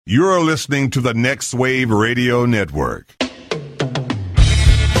You're listening to the Next Wave Radio Network. Everybody,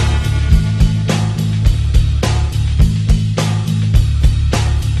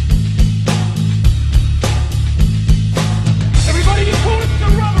 you call it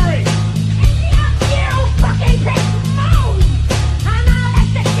the robbery! You fucking big moan! And I'll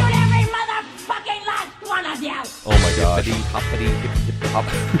execute every motherfucking last one of you! Oh my gosh. Hoppity,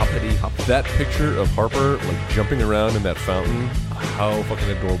 hoppity, hop. That picture of Harper like jumping around in that fountain, how fucking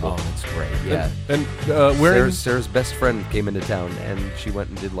adorable. Oh, that's great. Yeah. And wearing... Sarah's best friend came into town, and she went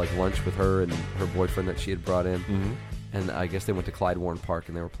and did like lunch with her and her boyfriend that she had brought in. Mm-hmm. And I guess they went to Clyde Warren Park,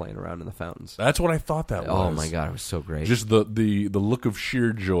 and they were playing around in the fountains. That's what I thought that was. Oh my god, it was so great. Just the look of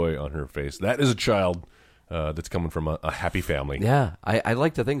sheer joy on her face. That is a child that's coming from a happy family. Yeah, I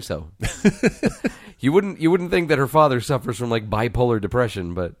like to think so. You wouldn't think that her father suffers from like bipolar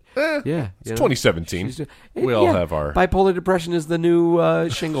depression, but yeah, it's 2017. We all have our bipolar depression is the new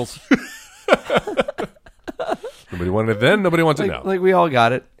shingles. Nobody wanted it then. Nobody wants it now. Like we all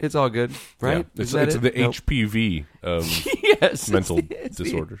got it. It's all good, right? Yeah. It's it? the HPV yes, mental it's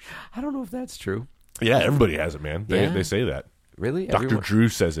disorders. I don't know if that's true. Yeah, everybody has it, man. They say that. Really? Dr. Drew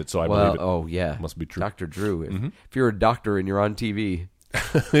says it, so I believe it. Oh, yeah. Must be true. Dr. Drew. If you're a doctor and you're on TV,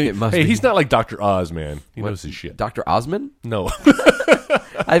 it must Hey, be. He's not like Dr. Oz, man. He knows his shit. Dr. Osmond? No.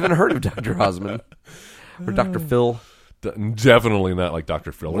 I haven't heard of Dr. Osmond. Or Dr. Phil. Definitely not like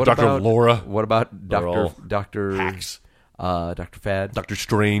Dr. Phil. Or What Dr. about- Laura. What about all Dr. hacks. Dr. Fad? Dr.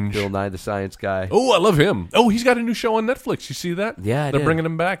 Strange. Bill Nye the Science Guy. Oh, I love him. Oh, he's got a new show on Netflix. You see that? Yeah, I They're did. bringing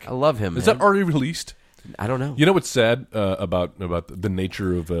him back. I love him, Is man. that already released? I don't know. You know what's sad about the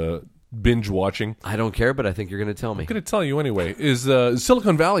nature of binge watching? I don't care, but I think you're going to tell me. I'm going to tell you anyway. Is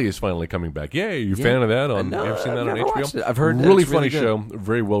Silicon Valley is finally coming back? Yay! You a fan of that? You ever seen that on never watched HBO? it. I've heard that really it's funny really good. show,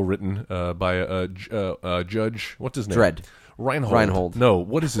 very well written by a judge. What's his name? Dredd. Reinhold. No,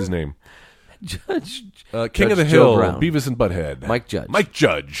 what is his name? Judge. King of the Joe Hill, Brown. Beavis and Butthead. Mike Judge. Mike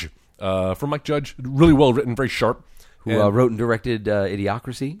Judge. From Mike Judge, really well written, very sharp. Who wrote and directed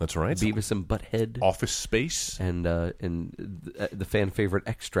Idiocracy. That's right. Beavis and Butthead. Office Space. And the fan favorite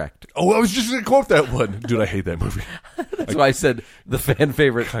Extract. Oh, I was just going to quote that one. Dude, I hate that movie. That's why I said the fan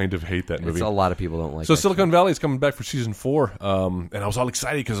favorite. Kind of hate that movie. It's a lot of people don't like So that. Silicon Valley is coming back for season 4, and I was all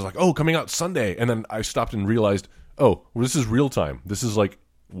excited because I was like, oh, coming out Sunday. And then I stopped and realized, oh, well, this is real time. This is like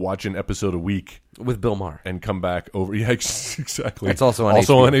watch an episode a week. With Bill Maher. And come back over. Yeah, exactly. It's also on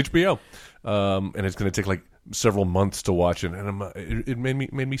HBO. And it's going to take like several months to watch it, and it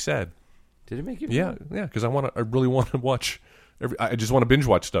made me sad. Did it make you? Yeah, because I really want to watch. I just want to binge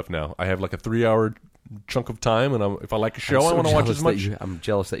watch stuff now. I have like a 3-hour chunk of time, and if I like a show, I want to watch as much. I'm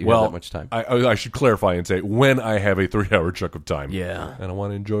jealous that you have that much time. I should clarify and say when I have a 3-hour chunk of time. Yeah, and I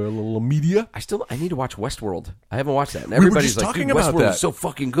want to enjoy a little media. I need to watch Westworld. I haven't watched that. And We were everybody's just like, talking dude, about Westworld that. is so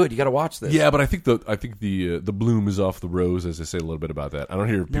fucking good. You got to watch this. Yeah, but I think the bloom is off the rose, as they say a little bit about that. I don't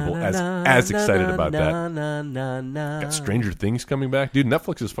hear people as excited about that. Got Stranger Things coming back, dude.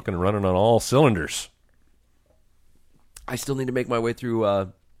 Netflix is fucking running on all cylinders. I still need to make my way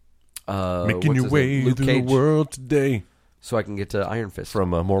through. Making your way Luke through Cage, the world today, so I can get to Iron Fist from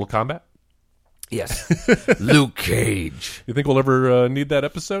Mortal Kombat. Yes, Luke Cage. You think we'll ever need that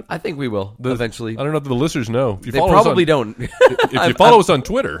episode? I think we will eventually. I don't know if the listeners know. If you They follow probably us don't. If you follow us on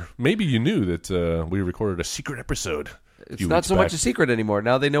Twitter, maybe you knew that we recorded a secret episode. It's not so much a secret anymore.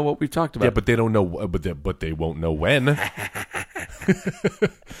 Now they know what we've talked about. Yeah, but they don't know. But they won't know when.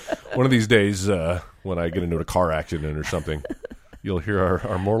 One of these days, when I get into a car accident or something, you'll hear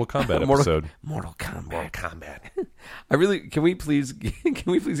our Mortal Kombat episode. Mortal Kombat. Mortal Kombat. I really can we please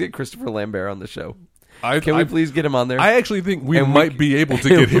get Christopher Lambert on the show? Can we please get him on there? I actually think we might be able to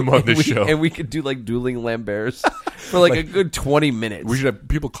get him on this show, and we could do like dueling Lamberts for like a good 20 minutes. We should have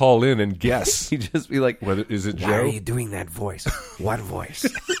people call in and guess. He'd just be like, whether is it Joe? Why are you doing that voice? What voice?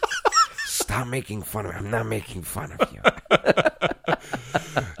 Stop making fun of me. I'm not making fun of you.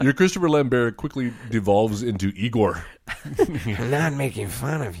 Your Christopher Lambert quickly devolves into Igor. I'm not making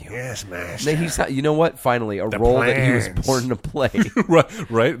fun of you. Yes, master. He's, you know what? Finally, a role that he was born to play.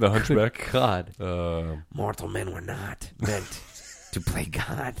 right? The Hunchback. God. Mortal men were not meant to play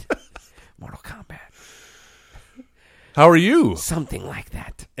God. Mortal Kombat. How are you? Something like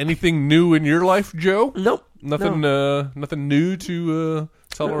that. Anything new in your life, Joe? Nope. Nothing. Nothing new to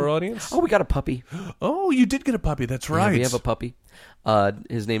tell our audience. Oh, we got a puppy. Oh, you did get a puppy. That's right. Yeah, we have a puppy.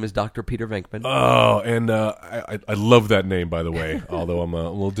 His name is Dr. Peter Venkman. Oh, and I love that name, by the way. Although I'm a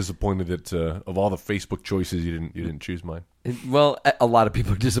little disappointed that of all the Facebook choices, you didn't choose mine. Well, a lot of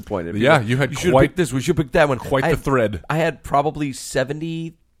people are disappointed. Yeah, you had should quite pick this. We should pick that one. Quite the thread. I had probably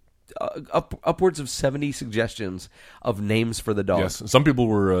 70 upwards of 70 suggestions of names for the dog. Yes, some people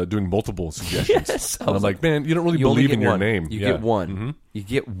were doing multiple suggestions. Yes, and I'm like, man, you don't really you only believe get in your one. name. You Yeah. get one. Mm-hmm. You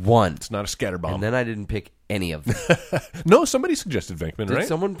get one. It's not a scatterbomb. And then I didn't pick any of them. No, somebody suggested Venkman, Did right?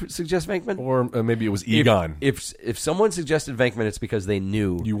 someone suggest Venkman? Or maybe it was Egon. If someone suggested Venkman, it's because they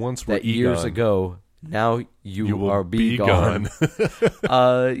knew You once were that years Egon. ago. Now you will are be gone.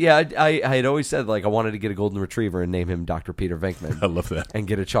 gone. Yeah, I had always said like I wanted to get a golden retriever and name him Dr. Peter Venkman. I love that. And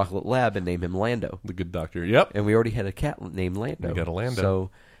get a chocolate lab and name him Lando. The good doctor. Yep. And we already had a cat named Lando. We got a Lando.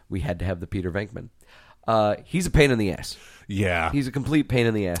 So we had to have the Peter Venkman. He's a pain in the ass. Yeah. He's a complete pain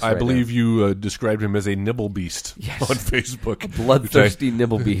in the ass. I right believe now. you described him as a nibble beast Yes. on Facebook. Bloodthirsty which I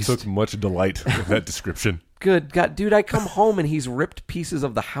nibble beast. Took much delight in that description. Good God, dude! I come home and he's ripped pieces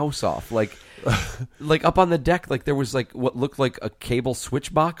of the house off, like up on the deck. Like there was like what looked like a cable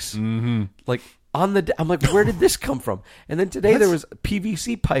switch box, like on the. I'm like, where did this come from? And then today there was a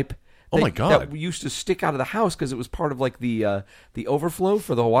PVC pipe. Oh my God. That used to stick out of the house because it was part of like the overflow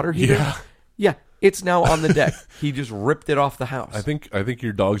for the water heater. Yeah. Yeah, it's now on the deck. He just ripped it off the house. I think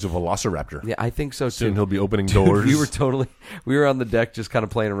your dog's a velociraptor. Yeah, I think so too. Soon he'll be opening doors. We were on the deck just kind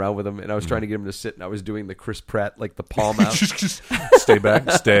of playing around with him, and I was trying to get him to sit, and I was doing the Chris Pratt, like the palm out. just stay back,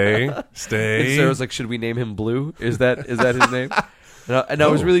 stay. And Sarah was like, "Should we name him Blue? Is that his name?" And I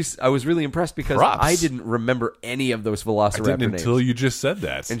was really impressed because Props. I didn't remember any of those Velociraptor I didn't names. until you just said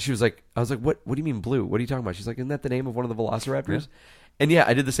that. And she was like, I was like, "What do you mean Blue? What are you talking about?" She's like, "Isn't that the name of one of the Velociraptors?" And yeah,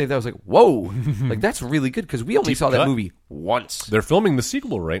 I did the same thing. I was like, "Whoa, like that's really good," because we only Deep saw that cut. movie once. They're filming the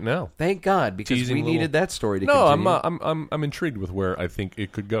sequel right now. Thank God, because Teasing we little- needed that story to No, continue. I'm intrigued with where I think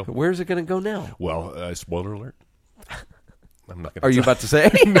it could go. Where's it going to go now? Well, spoiler alert. I'm not going to. Are you about to say?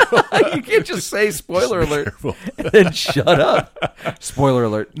 You can't just say spoiler alert careful. and then shut up. Spoiler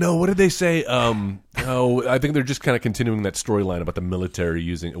alert. No, what did they say? I think they're just kind of continuing that storyline about the military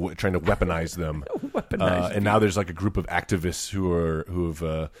trying to weaponize them. And now there's like a group of activists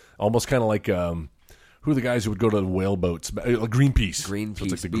who've almost kind of like who are the guys who would go to the whale boats? Greenpeace. Greenpeace. So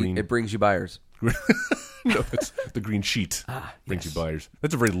it's like the green. It brings you buyers. No, it's the green sheet. Brings you buyers.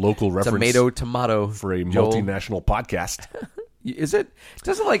 That's a very local reference Tomato. for a Joel. multinational podcast. Is it?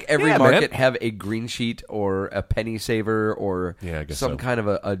 Doesn't like every Yeah, market man. have a green sheet or a penny saver or Yeah, I guess some so. kind of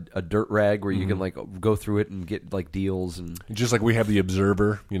a dirt rag where you can like go through it and get like deals and Just like we have the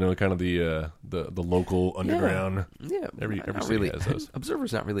Observer, kind of the local underground. yeah. Every not city really. has those.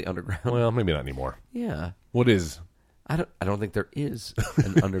 Observer's not really underground. Well, maybe not anymore. Yeah. What is? I don't think there is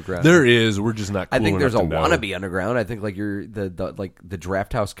an underground. There is. We're just not. Cool I think there's a enough to know. wannabe underground. I think like you're the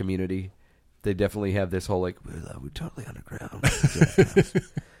draft house community. They definitely have this whole like we're totally underground.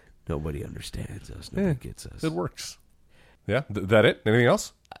 Nobody understands us. Nobody gets us. It works. Yeah. That it? Anything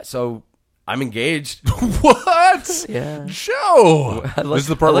else? So I'm engaged. What? Yeah. Joe. This is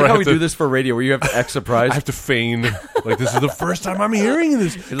the part I like where how I we have to, do this for radio, where you have to act surprised. I have to feign like this is the first time I'm hearing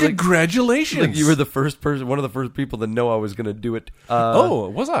this. like- Congratulations. Like you were the first person, one of the first people to know I was going to do it.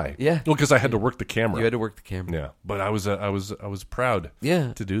 Was I? Yeah. Well, because I had to work the camera. You had to work the camera. Yeah, but I was proud.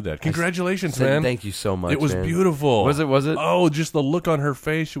 Yeah. To do that. Congratulations, Said man. thank you so much. It was man. beautiful. Was it? Oh, just the look on her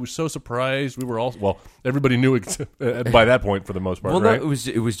face. She was so surprised. We were all everybody knew by that point for the most part, Well, right? no,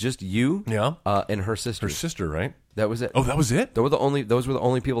 it was just you, Yeah. and her sister. Her sister, right? That was it. Oh, that was it? Those were the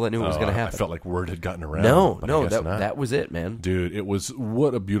only people that knew it was going to happen. I felt like word had gotten around. no, but I guess not. that was it, man. Dude, it was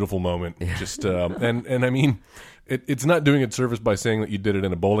what a beautiful moment. Just and I mean, it's not doing it service by saying that you did it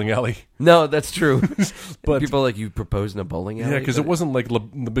in a bowling alley. No, that's true. But- people are like, you proposed in a bowling alley? Yeah, because it wasn't like the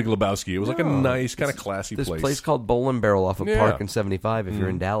Big Lebowski. It was like a nice, kind of classy This place. place called Bowl and Barrel off of Yeah. Park and 75 if you're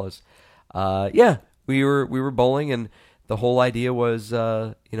in Dallas. Yeah, we were bowling, and the whole idea was,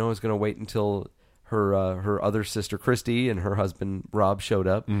 I was going to wait until her other sister Christy and her husband Rob showed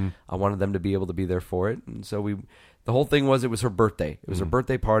up. I wanted them to be able to be there for it, and so the whole thing was it was her birthday. It was her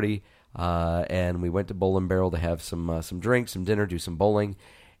birthday party, and we went to Bowl and Barrel to have some drinks, some dinner, do some bowling,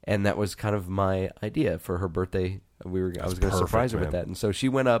 and that was kind of my idea for her birthday. I was going to perfect, surprise her with man. that, and so she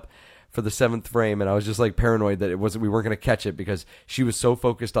went up for the 7th frame, and I was just like paranoid that we weren't going to catch it because she was so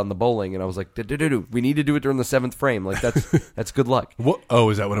focused on the bowling, and I was like, we need to do it during the 7th frame. Like that's good luck. What? Oh,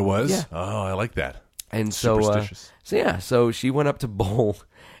 is that what it was? Yeah. Oh, I like that. And Superstitious. so she went up to bowl,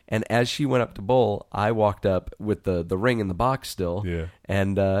 and as she went up to bowl, I walked up with the ring in the box still, Yeah.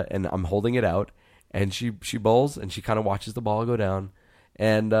 and I'm holding it out, and she bowls, and she kind of watches the ball go down.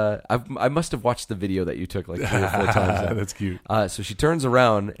 And I must have watched the video that you took like 3 or 4 times. Now. That's cute. So she turns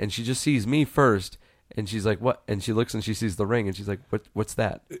around and she just sees me first, and she's like, "What?" And she looks and she sees the ring, and she's like, "What's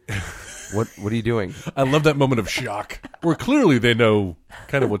that? What are you doing?" I love that moment of shock, where clearly they know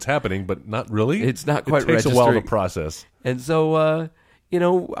kind of what's happening, but not really. It's not quite It takes a while to registering. process. And so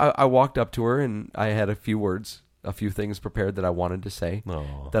I walked up to her and I had a few things prepared that I wanted to say.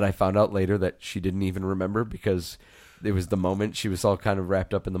 That I found out later that she didn't even remember because it was the moment. She was all kind of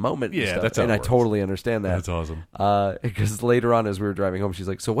wrapped up in the moment. Yeah, and stuff. that's how it I works. totally understand that. That's awesome. Because later on, as we were driving home, she's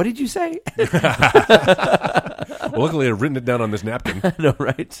like, "So what did you say?" Well, luckily I've written it down on this napkin. I know,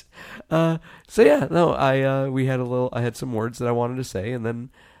 right? So yeah, no, I had some words that I wanted to say, and then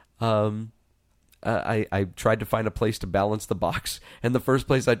I tried to find a place to balance the box, and the first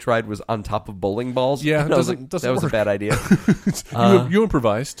place I tried was on top of bowling balls. Yeah, and I was like, doesn't that was a work. bad idea. You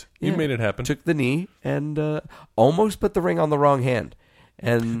improvised. You Yeah. made it happen. Took the knee and almost put the ring on the wrong hand.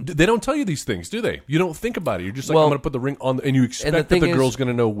 And They don't tell you these things, do they? You don't think about it. You're just like, Well, I'm going to put the ring on, and you expect that thing the is, girl's going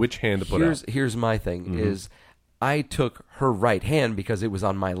to know which hand to put out. here's my thing is I took her right hand because it was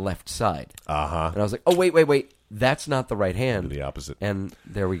on my left side. And I was like, oh, wait. That's not the right hand. The opposite. And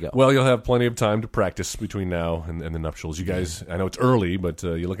there we go. Well, you'll have plenty of time to practice between now and the nuptials. You guys, I know it's early, but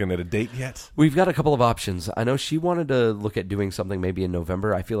you're looking at a date yet? We've got a couple of options. I know she wanted to look at doing something maybe in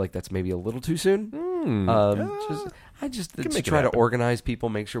November. I feel like that's maybe a little too soon. I just make it try to happen. organize people,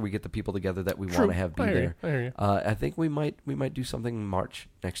 make sure we get the people together that we want to have be I hear you. there. I hear you. I think we might do something in March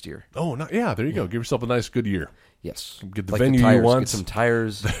next year. Oh, there you go. Give yourself a nice, good year. Yes, Get the Like venue you tires, want. Get some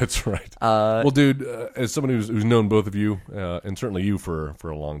tires. That's right. Well, dude, as someone who's known both of you, and certainly you for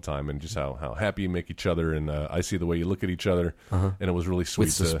a long time, and just how happy you make each other, and I see the way you look at each other, and it was really sweet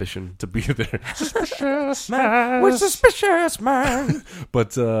With suspicion. to be there. We're suspicious, man.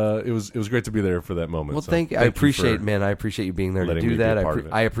 But it was great to be there for that moment. Well, So thank you. I you appreciate, for man. I appreciate you being there to letting do me be that. a part of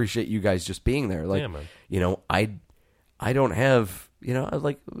it. I appreciate you guys just being there. Like, Yeah, man. I don't have,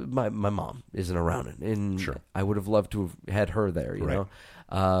 like my mom isn't around, and Sure. I would have loved to have had her there. You Right.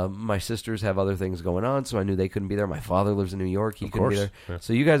 know, my sisters have other things going on, so I knew they couldn't be there. My father lives in New York; he couldn't be course. there. Yeah.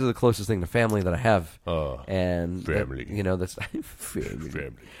 So you guys are the closest thing to family that I have. And family. that's family.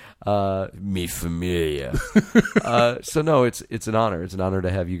 Family. Mi familia. So no, it's an honor. It's an honor to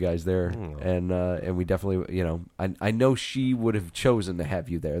have you guys there, and we definitely, I know she would have chosen to have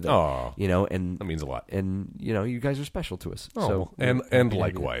you there. Aw. And That means a lot. and you guys are special to us. Oh, So and we're happy to have you.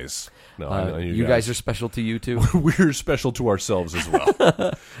 likewise. No, I know You guys are special to you too. we're special to ourselves as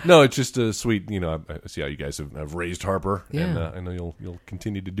well. No, it's just a sweet. I see how you guys have raised Harper, and Yeah. I know you'll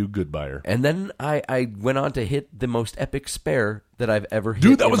continue to do good by her. And then I went on to hit the most epic spare that I've ever hit.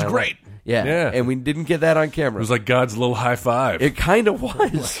 Dude, that in was my great. life. Yeah. Yeah. And we didn't get that on camera. It was like God's little high five. It kind of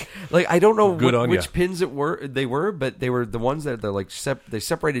was. Like I don't know Good on which ya. pins they were, but they were the ones that they're like they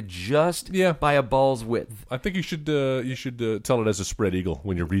separated just Yeah. by a ball's width. I think you should tell it as a spread eagle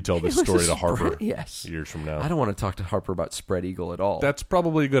when you retell this It was story a to Harper. spread- yes. Years from now. I don't want to talk to Harper about spread eagle at all. That's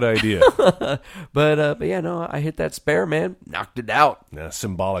probably a good idea. but yeah, no, I hit that spare, man, knocked it out. Yeah,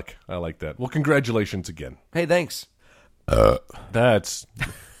 symbolic. I like that. Well, congratulations again. Hey, thanks. That's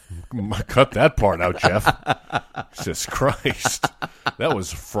cut that part out, Jeff. Jesus Christ, that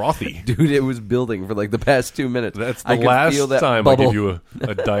was frothy. Dude, it was building for like the past 2 minutes. That's I the could last feel that time bubble. I give you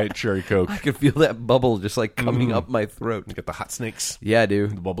a diet cherry Coke. I could feel that bubble just like coming up my throat. You get the hot snakes, Yeah, the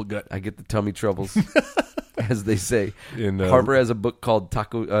dude. bubble gut. I get the tummy troubles, as they say. In, Harper has a book called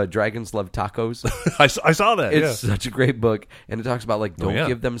Dragons Love Tacos. I saw that. It's such a great book, and it talks about like don't yeah.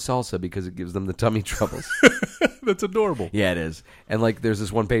 give them salsa because it gives them the tummy troubles. Yeah, that's adorable. Yeah, it is. And like, there's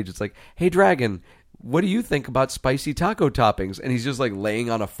this one page. It's like, hey, Dragon, what do you think about spicy taco toppings? And he's just like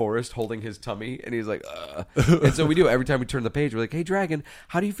laying on a forest holding his tummy, and he's like, ugh. And so we do every time we turn the page. We're like, hey, Dragon,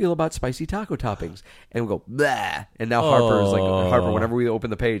 how do you feel about spicy taco toppings? And we'll go, blah. And now Harper is like, Harper, whenever we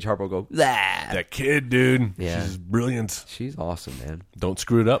open the page, Harper will go, blah. That kid, dude. Yeah. She's brilliant. She's awesome, man. Don't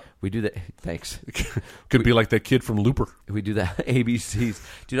screw it up. We do that. Thanks. Could be like that kid from Looper. We do that. ABCs.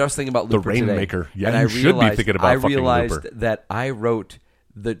 Dude, I was thinking about Looper today. Rainmaker. Yeah, and you I should be realized- thinking about I fucking realized Looper. that I wrote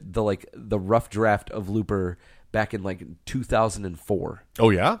the rough draft of Looper back in like 2004. Oh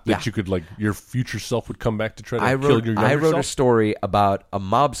yeah, that Yeah. you could like your future self would come back to try to I kill wrote your younger a self? story about a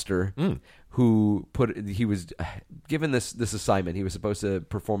mobster who he was given this assignment. He was supposed to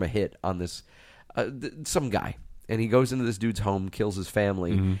perform a hit on this some guy, and he goes into this dude's home, kills his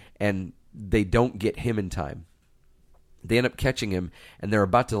family, and they don't get him in time. They end up catching him, and they're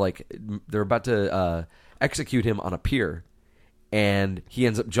about to execute him on a pier. And he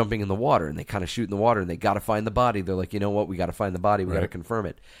ends up jumping in the water, and they kind of shoot in the water, and they got to find the body. They're like, you know what? We got to find the body. We got to Right. confirm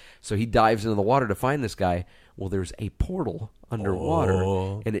it. So he dives into the water to find this guy. Well, there's a portal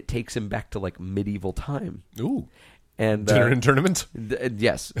underwater, and it takes him back to like medieval time. Ooh, And dinner and tournament.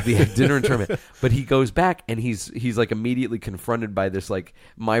 yes, the dinner and tournament. But he goes back, and he's like immediately confronted by this like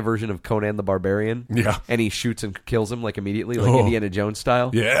my version of Conan the Barbarian. Yeah. And he shoots and kills him like immediately, like Oh. Indiana Jones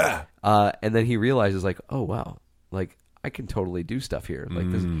style. Yeah, And then he realizes like, oh wow, like I can totally do stuff here.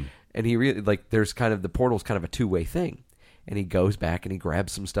 Like this, and he really like there's kind of the portal's kind of a two-way thing, and he goes back and he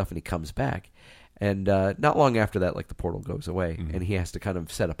grabs some stuff and he comes back, and not long after that, like the portal goes away and he has to kind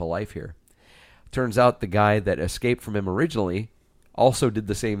of set up a life here. Turns out the guy that escaped from him originally also did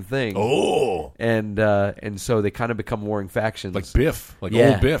the same thing. Oh, and so they kind of become warring factions, like Biff, like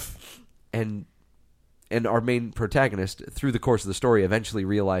old Biff, and our main protagonist through the course of the story eventually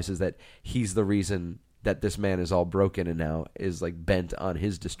realizes that he's the reason that this man is all broken and now is like bent on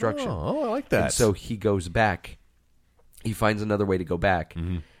his destruction. Oh, I like that. And so he goes back. He finds another way to go back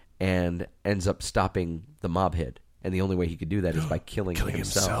and ends up stopping the mob head. And the only way he could do that is by killing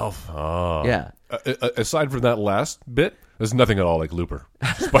himself. Oh. Yeah. Aside from that last bit, there's nothing at all like Looper.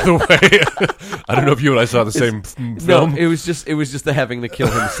 Just by the way, I don't know if you and I saw the same film. No, it was just the having to kill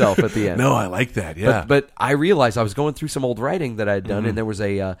himself at the end. No, I like that. Yeah, but I realized I was going through some old writing that I had done, and there was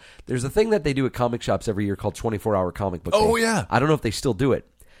there's a thing that they do at comic shops every year called 24-hour comic book. Oh day. yeah, I don't know if they still do it,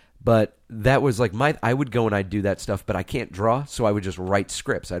 but that was like I would go and I'd do that stuff, but I can't draw, so I would just write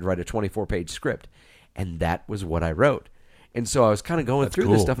scripts. I'd write a 24-page script, and that was what I wrote. And so I was kind of going through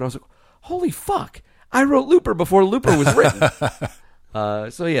this stuff, and I was like, "Holy fuck! I wrote Looper before Looper was written."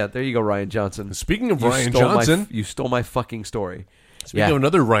 So yeah, there you go, Ryan Johnson. Speaking of Ryan Johnson, you stole my fucking story. Speaking of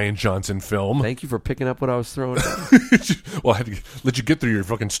another Ryan Johnson film. Thank you for picking up what I was throwing down. Well, I had to let you get through your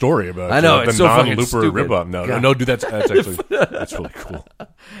fucking story about I know, the it's so fucking non-Looper stupid. rip-up. No, dude, that's actually that's really cool.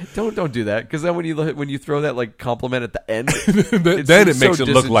 Don't do that, because then when you throw that like compliment at the end, then it makes so it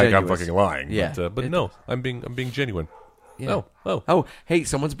look like I'm disingenuous. fucking lying. Yeah, but no, I'm being genuine. Yeah. Oh, hey,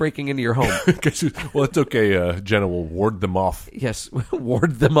 someone's breaking into your home. Well, it's okay. Jenna will ward them off. Yes,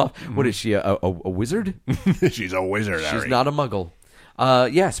 ward them off. What is she, a wizard? She's a wizard, She's Harry. not a muggle.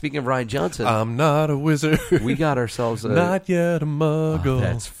 Speaking of Ryan Johnson, I'm not a wizard. we got ourselves a... Not yet a muggle.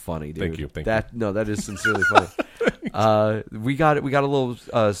 That's funny, dude. Thank you. That is sincerely funny. We got a little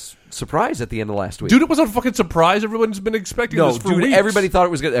surprise at the end of last week. Dude, it was a fucking surprise. Everyone's been expecting this for weeks. Everybody thought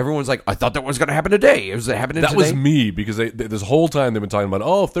it was good. Everyone's like, I thought that was going to happen today. It was happening today. That was me, because this whole time they've been talking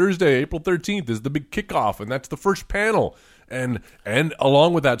about, Thursday, April 13th is the big kickoff, and that's the first panel. And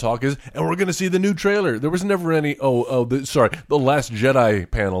along with that talk and we're going to see the new trailer. There was never any, the Last Jedi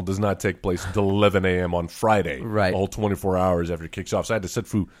panel does not take place until 11 a.m. on Friday. Right. All 24 hours after it kicks off. So I had to sit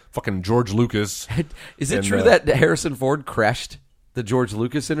through fucking George Lucas. Is it true that Harrison Ford crashed the George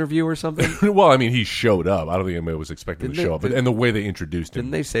Lucas interview or something? Well, I mean, he showed up. I don't think anybody was expecting to show up. And the way they introduced him.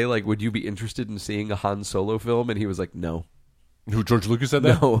 Didn't they say, like, would you be interested in seeing a Han Solo film? And he was like, no. Who, George Lucas said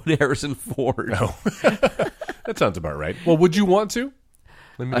that? No, Harrison Ford. No. That sounds about right. Well, would you want to?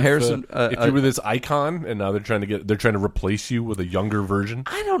 Harrison, if you were this icon, and now they're trying to replace you with a younger version.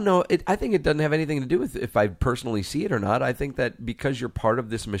 I don't know. I think it doesn't have anything to do with if I personally see it or not. I think that because you're part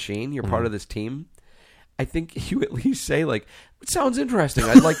of this machine, you're part of this team. I think you at least say, like, it sounds interesting.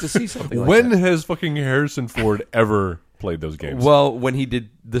 I'd like to see something like When that. has fucking Harrison Ford ever played those games? Well, when he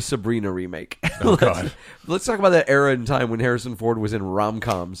did the Sabrina remake. Oh, God. Let's talk about that era in time when Harrison Ford was in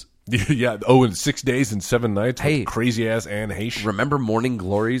rom-coms. Yeah. Oh, in 6 days and 7 nights Hey. with crazy ass Anne Heche. Remember Morning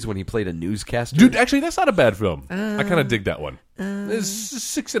Glories when he played a newscaster? Dude, actually, that's not a bad film. I kind of dig that one. It's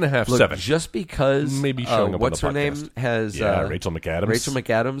 6.5, Look, 7. just because Maybe showing up what's on her the name podcast. has Rachel McAdams. Rachel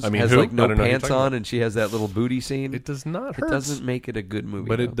McAdams I mean, has who? like no I don't know who you're pants talking on, about. and she has that little booty scene. It does not hurt. It doesn't make it a good movie,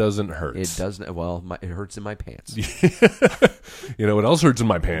 But though. it doesn't hurt. It doesn't. Well, it hurts in my pants. You know what else hurts in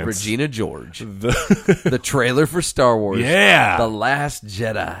my pants? Regina George, the trailer for Star Wars, Yeah. The Last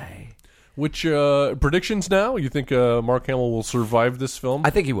Jedi. Which predictions now? You think Mark Hamill will survive this film? I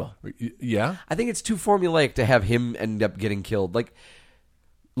think he will. Yeah? I think it's too formulaic to have him end up getting killed. Like,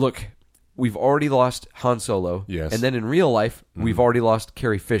 look, we've already lost Han Solo. Yes. And then in real life, we've already lost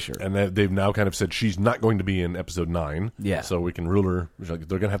Carrie Fisher. And they've now kind of said she's not going to be in episode 9. Yeah. So we can rule her. They're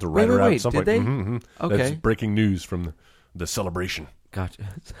going to have to write Wait, her out wait, at some did point. they? Mm-hmm. Okay. That's breaking news from the celebration. Gotcha.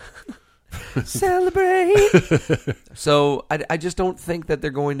 Celebrate. So I just don't think that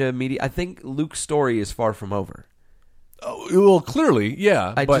they're going to I think Luke's story is far from over. Oh, well, clearly,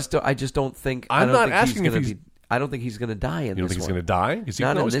 yeah. I but just don't think. I'm I don't not think asking if gonna he's- I don't think he's going to die in you don't this think he's one. going to die? Because he Not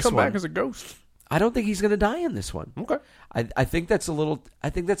can in always this come one. back as a ghost. I don't think he's going to die in this one. Okay. I think that's a little. I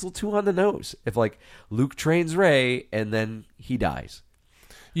think that's a little too on the nose. If like Luke trains Rey and then he dies.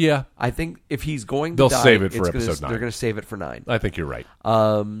 Yeah. I think if he's going to They'll die, save it for it's gonna- episode 9. They're going to save it for 9. I think you're right.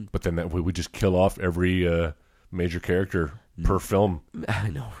 But then we would just kill off every major character per film. I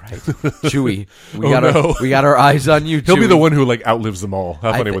know, right? Chewie, no. we got our eyes on you. He'll be Chewie. the one who like outlives them all.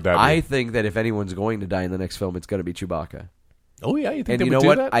 How funny would that be? I think that if anyone's going to die in the next film, it's going to be Chewbacca. Oh yeah, you think And they you would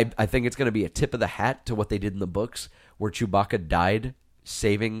know do what? that? I think it's going to be a tip of the hat to what they did in the books, where Chewbacca died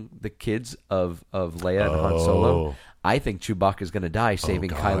saving the kids of Leia and Han Solo. I think Chewbacca's going to die saving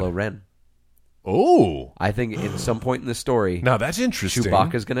God. Kylo Ren. Oh. I think at some point in the story, Now, that's interesting.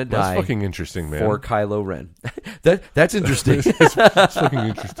 Chewbacca's going to die. That's fucking interesting, man. For Kylo Ren. That's interesting. That's fucking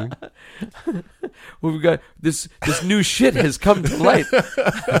interesting. Well, we've got this new shit has come to light.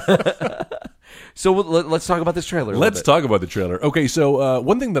 So let's talk about this trailer. Let's talk about the trailer. Okay, so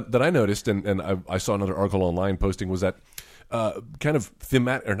one thing that I noticed, and I saw another article online posting, was that kind of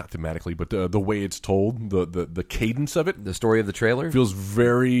not thematically, but the way it's told, the cadence of it, The story of the trailer feels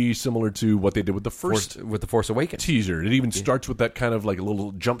very similar to what they did with the first with the Force Awakens teaser. It even starts with that kind of like a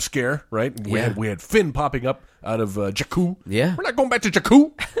little jump scare, right? We had Finn popping up out of Jakku. Yeah. We're not going back to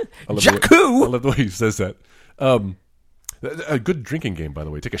Jakku. Jakku! I love the way he says that. A good drinking game, by the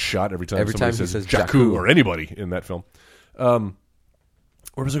way. Take a shot every time somebody he says says Jakku Jakku. or anybody in that film.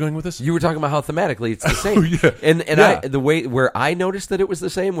 Where was I going with this? You were talking about how thematically it's the same. Oh, yeah. And Yeah. the way where I noticed that it was the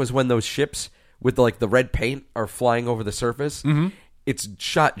same was when those ships with the red paint are flying over the surface. Mm-hmm. It's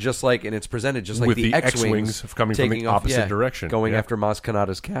shot just like, and it's presented just like With the the X-Wings coming from the taking off, opposite direction. going Yeah. after Maz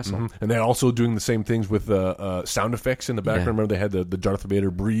Kanata's castle. Mhm. And they're also doing the same things with sound effects in the background. Yeah. Remember they had the Darth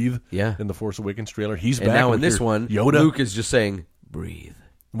Vader breathe Yeah. in the Force Awakens trailer? He's And back. now We in this hear one, Yoda. Luke is just saying, breathe.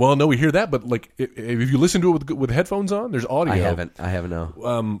 Well, no, we hear that, but like if you listen to it with headphones on, there's audio. I haven't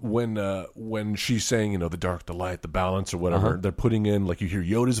no. When she's saying, the dark, the light, the balance, or whatever, they're putting in, like, you hear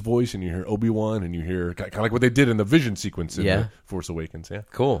Yoda's voice and you hear Obi-Wan and you hear kind of like what they did in the Vision sequence in the Force Awakens. Yeah,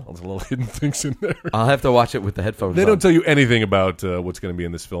 Cool. All those little hidden things in there. I'll have to watch it with the headphones They on. don't tell you anything about what's going to be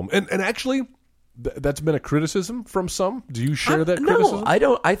in this film, and actually, that's been a criticism from some. Do you share that criticism? No, I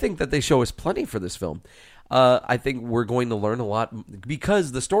don't. I think that they show us plenty for this film. I think we're going to learn a lot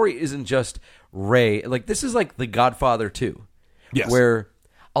because the story isn't just Rey. Like, this is like The Godfather 2. Yes. Where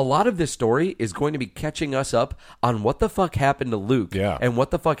a lot of this story is going to be catching us up on what the fuck happened to Luke and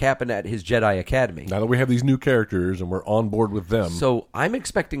what the fuck happened at his Jedi Academy. Now that we have these new characters and we're on board with them. So I'm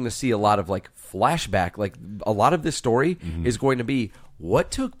expecting to see a lot of like flashback. Like, a lot of this story is going to be what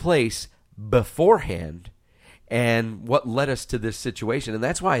took place beforehand and what led us to this situation. And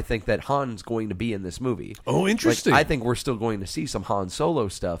that's why I think that Han's going to be in this movie. Oh, interesting. Like, I think we're still going to see some Han Solo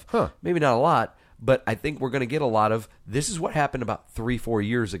stuff. Huh. Maybe not a lot, but I think we're going to get a lot of, this is what happened about 3-4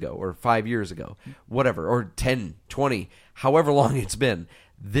 years ago or 5 years ago, whatever, or 10, 20, however long it's been.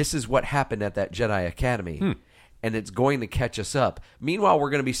 This is what happened at that Jedi Academy. And it's going to catch us up. Meanwhile, we're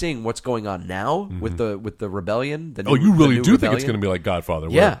going to be seeing what's going on now with the rebellion. You really do think it's going to be like Godfather?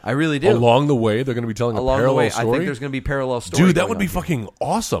 Yeah, I really do. Along the way, they're going to be telling a parallel story? I think there's going to be parallel story. Dude, that would going be on. fucking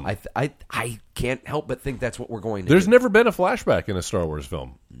awesome. I can't help but think that's what we're going to There's do. never been a flashback in a Star Wars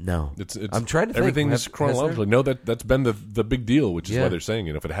film. No. It's I'm trying to think. Everything's chronologically. No, that's been the big deal, which is Yeah. why they're saying,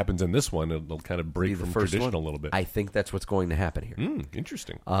 if it happens in this one, it'll kind of break Be the from first tradition one. a little bit. I think that's what's going to happen here.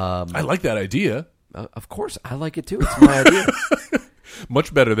 Interesting. I like that idea. Of course, I like it too. It's my idea.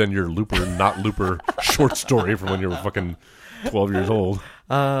 Much better than your Looper, not Looper short story from when you were fucking 12 years old.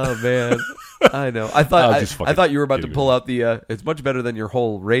 Oh man, I know. I thought you were about to pull out the. It's much better than your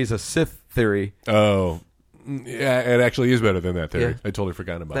whole raise a Sith theory. Oh, yeah, it actually is better than that theory. Yeah. I totally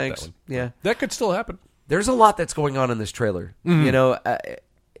forgot about Thanks. that one. Yeah, That could still happen. there's a lot that's going on in this trailer. You know,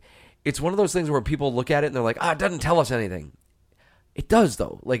 it's one of those things where people look at it and they're like, it doesn't tell us anything. It does,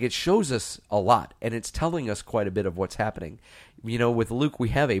 though. Like, it shows us a lot, and it's telling us quite a bit of what's happening. You know, with Luke, we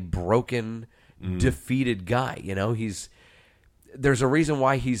have a broken, defeated guy. You know, there's a reason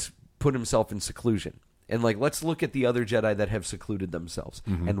why he's put himself in seclusion. And, like, let's look at the other Jedi that have secluded themselves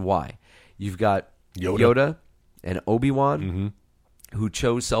and why. You've got Yoda and Obi-Wan, who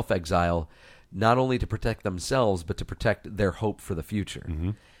chose self-exile not only to protect themselves, but to protect their hope for the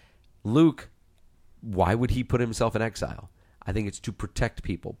future. Luke, why would he put himself in exile? I think it's to protect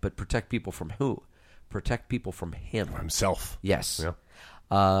people. But protect people from who? Protect people from him. Himself. Yes.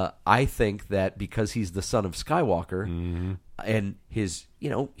 Yeah. I think that because he's the son of Skywalker and his,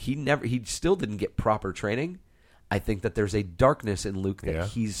 he still didn't get proper training. I think that there's a darkness in Luke that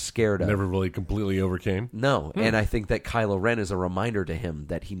he's scared of. Never really completely overcame. No, and I think that Kylo Ren is a reminder to him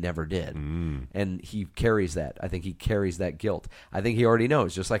that he never did. And he carries that. I think he carries that guilt. I think he already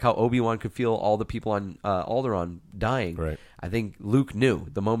knows, just like how Obi-Wan could feel all the people on Alderaan dying. Right. I think Luke knew.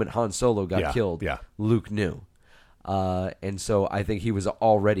 The moment Han Solo got killed, Luke knew. And so I think he was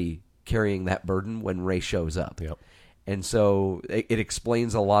already carrying that burden when Rey shows up. Yep. And so it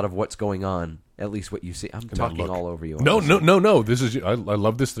explains a lot of what's going on, at least what you see. I'm talking all over you. No. This is I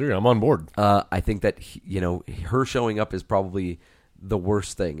love this theory. I'm on board. I think that her showing up is probably the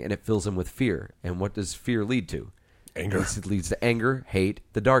worst thing, and it fills him with fear. And what does fear lead to? Anger. It leads to anger, hate,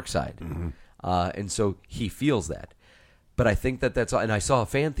 the dark side. And so he feels that. But I think that's, and I saw a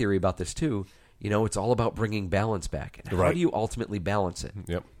fan theory about this too. it's all about bringing balance back. And how Right. do you ultimately balance it?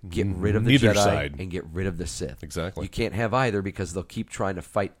 Yep. Get rid of the Neither Jedi side. and get rid of the Sith. Exactly. You can't have either because they'll keep trying to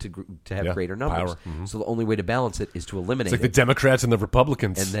fight to have Yeah, greater numbers. power. So the only way to balance it is to eliminate It's like the it. Democrats and the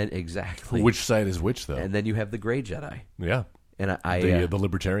Republicans. And then exactly. Which side is which, though? And then you have the gray Jedi. yeah. And The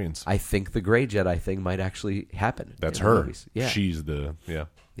libertarians. I think the gray Jedi thing might actually happen. That's in the her. movies. Yeah. She's the, yeah.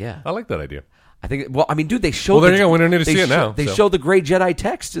 Yeah. I like that idea. I think. Well, I mean, dude, they show. Well, there you go. We don't need to see it now, They so. show the gray Jedi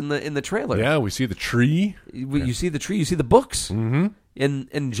text in the trailer. Yeah, we see the tree. You see the tree. You see the books. Mm-hmm.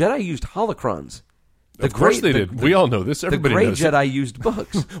 And Jedi used holocrons. Of course they did. We all know this. The Everybody gray knows. Jedi used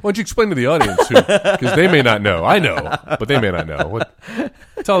books. Why don't you explain to the audience? Because they may not know. I know, but they may not know.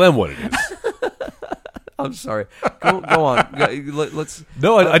 Tell them what it is. I'm sorry. Go on. Let's.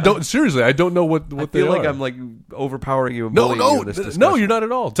 No, I don't. Seriously, I don't know what I they feel like are. I'm like overpowering you. And No, bullying no, you in this discussion. no, you're not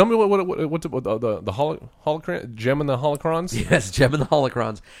at all. Tell me what's the holocron, gem and the holocrons? Yes, gem and the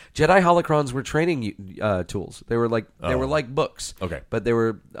holocrons. Jedi holocrons were training tools. They were like books. Okay. but they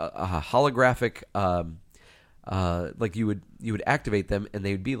were a holographic. Like you would activate them, and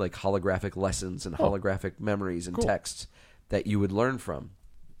they would be like holographic lessons and holographic memories and texts that you would learn from.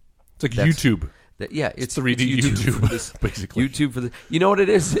 It's like That's- YouTube. It's 3D YouTube, for this, basically. YouTube for this. You know what it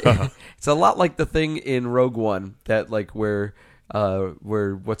is? It's a lot like the thing in Rogue One that like where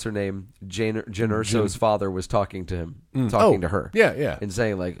what's her name, Jyn Erso's father was talking to him, talking to her, Yeah. and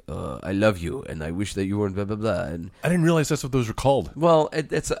saying like, "I love you, and I wish that you weren't blah blah blah." And I didn't realize that's what those were called. well,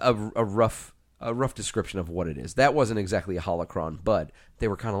 it's a rough description of what it is. That wasn't exactly a holocron, but they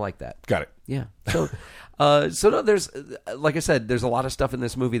were kind of like that. Got it. Yeah. So, so no, there's, like I said, there's a lot of stuff in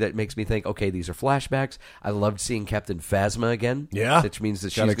this movie that makes me think, okay, these are flashbacks. I loved seeing Captain Phasma again. Yeah. Which means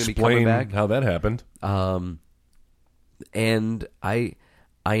that she's Gotta going to be coming explain back. how that happened. And I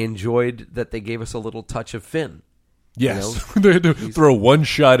enjoyed that they gave us a little touch of Finn. Yes. They had to throw one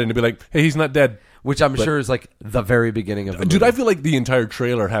shot in and be like, hey, he's not dead. Which I'm sure is like the very beginning of the Dude, movie. I feel like the entire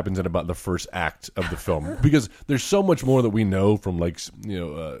trailer happens in about the first act of the film because there's so much more that we know from like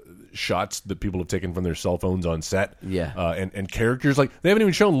shots that people have taken from their cell phones on set. Yeah. And characters like they haven't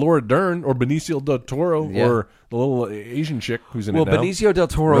even shown Laura Dern or Benicio del Toro Yeah. or the little Asian chick who's in Well, it now. Benicio del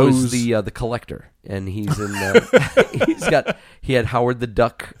Toro Rose. is the collector, and he's in. He had Howard the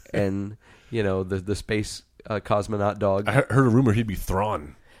Duck, and the space cosmonaut dog. I heard a rumor he'd be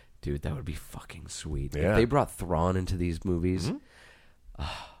Thrawn. Dude, that would be fucking sweet. Yeah. If they brought Thrawn into these movies,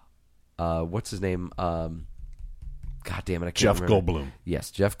 what's his name? God damn it, I can't Jeff remember. Goldblum.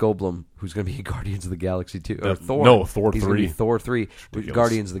 Yes, Jeff Goldblum, who's going to be in Guardians of the Galaxy 2. Or Thor. No, Thor He's gonna 3. be Thor 3. ridiculous.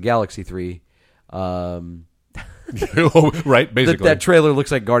 Guardians of the Galaxy 3. Right, basically. That trailer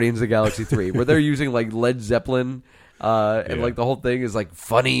looks like Guardians of the Galaxy 3, where they're using like Led Zeppelin, and Yeah. like the whole thing is like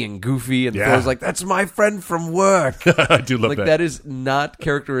funny and goofy, and Yeah. Thor's like, "That's my friend from work." I do love Like that. that is not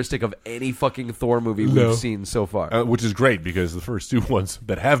characteristic of any fucking Thor movie No. we've seen so far. Which is great because the first two ones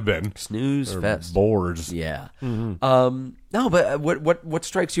that have been Snooze are fest. bores. Yeah. No, but what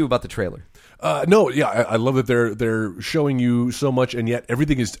strikes you about the trailer? No, yeah, I love that they're showing you so much, and yet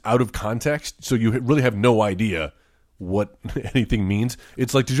everything is out of context, so you really have no idea what anything means.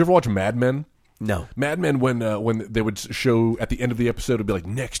 It's like, did you ever watch Mad Men? No. Mad Men, when they would show at the end of the episode, it'd be like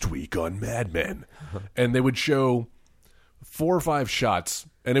next week on Mad Men, and they would show 4 or 5 shots,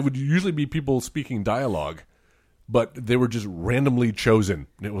 and it would usually be people speaking dialogue, but they were just randomly chosen.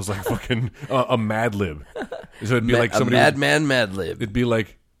 It was like fucking a Mad Lib. So it'd be like somebody, a madman Mad Lib. it'd be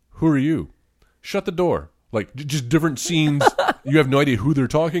like, "Who are you? Shut the door." Like just different scenes. You have no idea who they're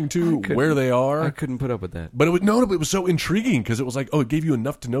talking to, where they are. I couldn't put up with that. But it was so intriguing because it was like, oh, it gave you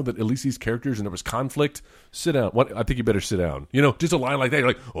enough to know that at least these characters and there was conflict. Sit down. What? I think you better sit down. Just a line like that. You're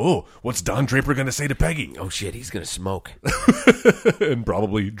like, oh, what's Don Draper going to say to Peggy? Oh shit, he's gonna smoke. And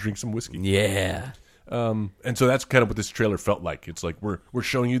probably drink some whiskey. Yeah. And so that's kind of what this trailer felt like. It's like we're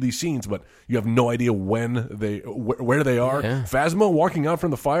showing you these scenes, but you have no idea where they are. Yeah. Phasma walking out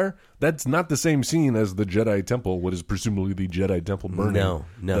from the fire, that's not the same scene as the Jedi Temple, what is presumably the Jedi Temple burning No.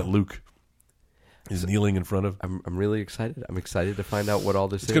 that Luke is kneeling in front of. I'm really excited. I'm excited to find out what all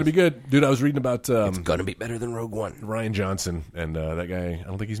this is. It's going to be good. Dude, I was reading about It's gonna be better than Rogue One. Ryan Johnson, and that guy, I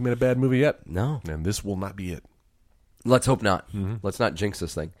don't think he's made a bad movie yet. No. And this will not be it. Let's hope not. Mm-hmm. Let's not jinx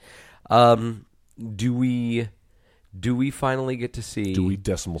this thing. Do we finally get to see Dewey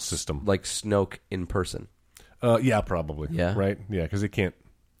Decimal System. like Snoke in person? Yeah, probably. Yeah? Right? Yeah, because they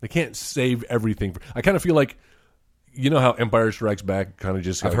can't save everything. I kind of feel like, you know how Empire Strikes Back kind of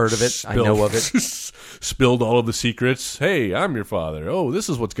just I've heard of it. I know of it. Spilled all of the secrets. Hey, I'm your father. Oh, this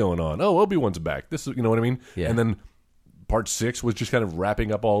is what's going on. Oh, Obi-Wan's back. This is, you know what I mean? Yeah. And then Part 6 was just kind of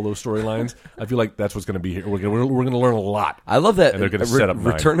wrapping up all those storylines. I feel like that's what's going to be here. We're going to learn a lot. I love that. And they're going to set up 9.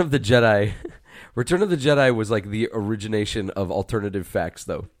 Return of the Jedi. Return of the Jedi was like the origination of alternative facts,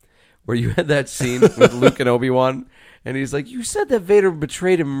 though, where you had that scene with Luke and Obi-Wan, and he's like, "You said that Vader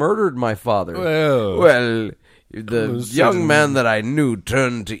betrayed and murdered my father." Well, the young man that I knew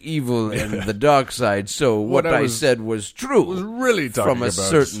turned to evil and the dark side, so what I said was true. Was really talking from a about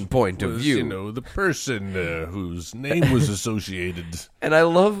certain point of view. You know, the person whose name was associated. And I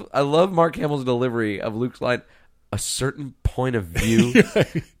love Mark Hamill's delivery of Luke's line, "a certain point of view."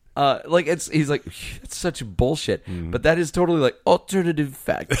 Like he's like, it's such bullshit, but that is totally like alternative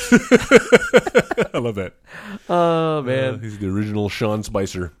facts. I love that. Oh man, he's the original Sean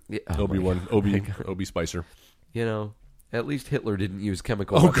Spicer, Yeah. Obi-Wan, Obi Spicer. You know, at least Hitler didn't use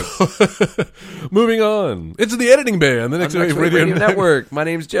chemical weapons. Moving on, it's the Editing Bay on the Next Wave Radio Network. My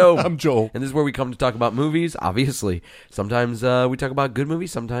name's Joe. I'm Joel, and this is where we come to talk about movies. Obviously, sometimes we talk about good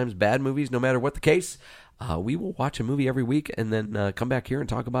movies, sometimes bad movies. No matter what the case. We will watch a movie every week and then come back here and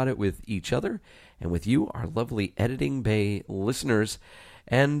talk about it with each other and with you, our lovely Editing Bay listeners,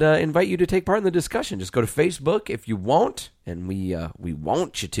 and invite you to take part in the discussion. Just go to Facebook if you want, and we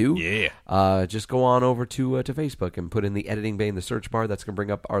want you to. Yeah. Just go on over to Facebook and put in the Editing Bay in the search bar. That's going to bring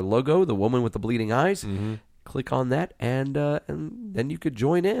up our logo, the woman with the bleeding eyes. Mm-hmm. Click on that, and then you could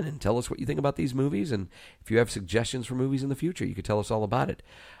join in and tell us what you think about these movies. And if you have suggestions for movies in the future, you could tell us all about it.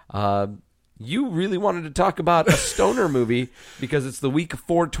 You really wanted to talk about a stoner movie because it's the week of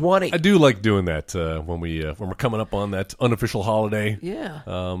 420. I do like doing that when we're coming up on that unofficial holiday. Yeah.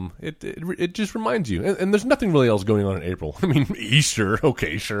 It just reminds you, and there's nothing really else going on in April. I mean, Easter,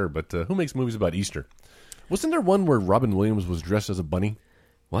 okay, sure, but who makes movies about Easter? Wasn't there one where Robin Williams was dressed as a bunny?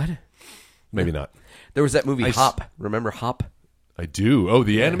 What? Maybe not. There was that movie Hop. Remember Hop? I do. Oh,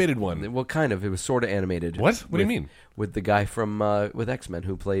 the animated one. Well, kind of. It was sort of animated. What? What do you mean? With the guy from with X-Men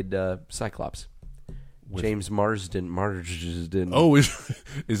who played Cyclops. James Marsden. Oh,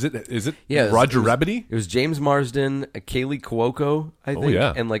 is it? Yeah, Roger Rabbit? It was James Marsden, Kaylee Cuoco, I think,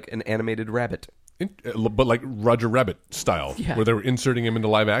 yeah. and like an animated rabbit. But like Roger Rabbit style, Yeah. where they were inserting him into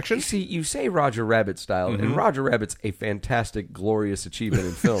live action. You see, you say Roger Rabbit style, and Roger Rabbit's a fantastic, glorious achievement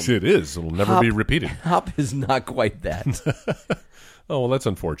in film. It is. It'll never be repeated. Hop is not quite that. Oh, well, that's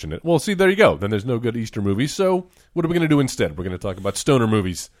unfortunate. Well, see, there you go. Then there's no good Easter movies. So what are we going to do instead? We're going to talk about stoner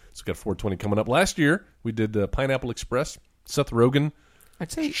movies. So we've got 420 coming up. Last year, we did Pineapple Express, Seth Rogen,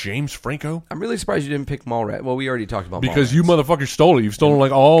 I'd say James Franco. I'm really surprised you didn't pick Mallrats. Well, we already talked about because Mallrats. you motherfuckers stole it. You've stolen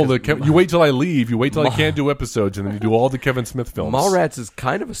like all the... you wait till I leave. You wait till I can't do episodes, and then you do all the Kevin Smith films. Mallrats is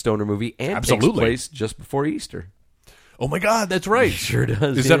kind of a stoner movie and takes place just before Easter. Oh, my God, that's right. He sure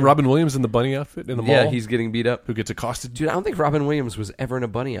does. Is that Robin Williams in the bunny outfit in the mall? Yeah, he's getting beat up. Who gets accosted? Dude, I don't think Robin Williams was ever in a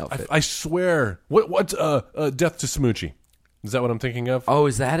bunny outfit. I swear. What's Death to Smoochie? Is that what I'm thinking of? Oh,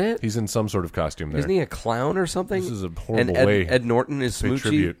 is that it? He's in some sort of costume there. Isn't he a clown or something? This is a horrible and way. Ed Norton is Smoochie.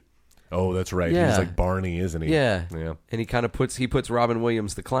 Tribute. Oh, that's right. Yeah. He's like Barney, isn't he? Yeah. Yeah. And he kind of puts Robin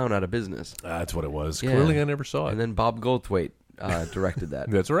Williams the clown out of business. That's what it was. Yeah. Clearly, I never saw it. And then Bob Goldthwait directed that.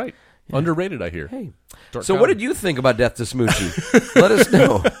 That's right. Yeah. Underrated, I hear. Hey. Dark so comedy. what did you think about Death to Smoochie? Let us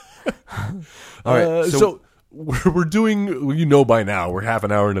know. All right. So we're doing, you know by now, we're half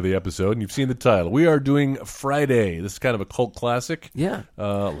an hour into the episode, and you've seen the title. We are doing Friday. This is kind of a cult classic. Yeah.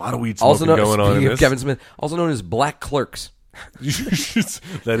 A lot of weed smoking going on in this. Kevin Smith, also known as Black Clerks.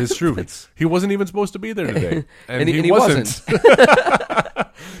 That is true. He wasn't even supposed to be there today. And he wasn't.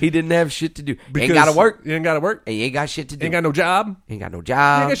 He didn't have shit to do. Because ain't got to work. You ain't got to work. He ain't got shit to do. Ain't got no job. Ain't got no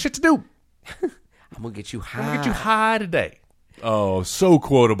job. Ain't got shit to do. I'm going to get you high. I'm going to get you high today. Oh, so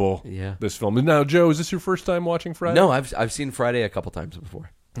quotable. Yeah. This film. Now, Joe, is this your first time watching Friday? No, I've seen Friday a couple times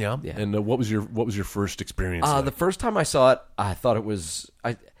before. Yeah. Yeah. And what was your first experience? Like? The first time I saw it, I thought it was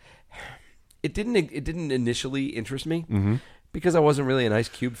it didn't initially interest me because I wasn't really an Ice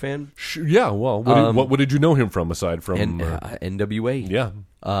Cube fan. Yeah. Well, what did you know him from aside from NWA? Yeah.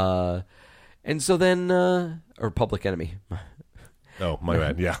 And so then or Public Enemy. Oh, my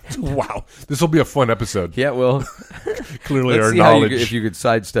bad. Yeah. Wow. This will be a fun episode. Yeah, well, clearly let's our see knowledge. if you could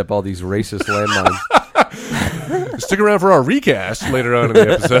sidestep all these racist landmines. Stick around for our recast later on in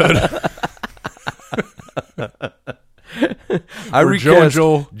the episode. I recast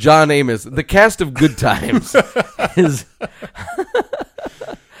John Amos. The cast of Good Times is.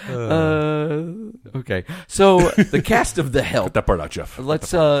 Okay. So the cast of The Help. Cut that part out, Jeff. Let's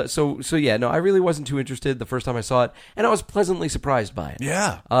so yeah, no, I really wasn't too interested the first time I saw it, and I was pleasantly surprised by it.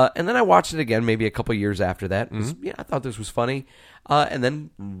 Yeah. And then I watched it again maybe a couple years after that. Yeah, I thought this was funny. And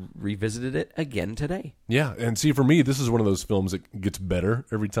then revisited it again today. Yeah, and see, for me, this is one of those films that gets better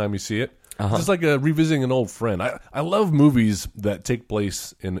every time you see it. It's just like revisiting an old friend. I love movies that take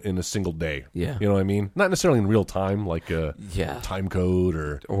place in a single day. Yeah. You know what I mean? Not necessarily in real time, like Time Code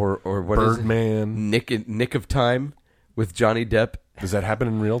or what is it? Birdman. Nick of Time with Johnny Depp. Does that happen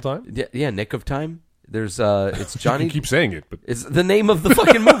in real time? Yeah, Nick of Time. There's it's Johnny. You keep saying it, but it's the name of the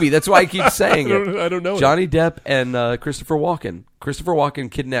fucking movie. That's why I keep saying it. I don't know. Johnny Depp and Christopher Walken. Christopher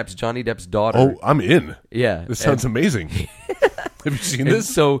Walken kidnaps Johnny Depp's daughter. Oh, I'm in. Yeah, This sounds amazing. Have you seen this?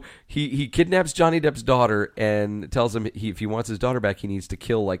 So he kidnaps Johnny Depp's daughter and tells him if he wants his daughter back, he needs to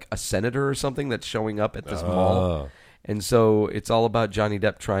kill like a senator or something that's showing up at this mall. And so it's all about Johnny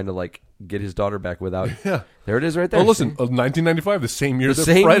Depp trying to like get his daughter back without. Yeah, there it is right there. Oh, listen, 1995, the same year that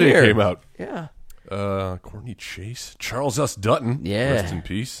same Friday year. came out. Yeah. Courtney Chase, Charles S. Dutton. Yeah. Rest in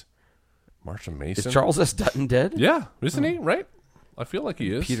peace. Marsha Mason. Is Charles S. Dutton dead? Yeah, isn't he? Right? I feel like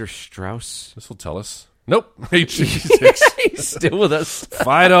he is. Peter Strauss. This will tell us. Nope. H6. He's still with us.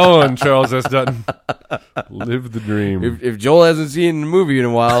 Fight on, Charles S. Dutton. Live the dream. If Joel hasn't seen the movie in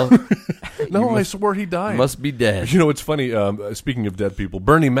a while, No, I swear he died. must be dead. You know, it's funny. Speaking of dead people,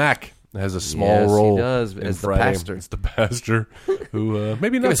 Bernie Mac has a small Yes, he role. does, in as the Friday. pastor. It's the pastor who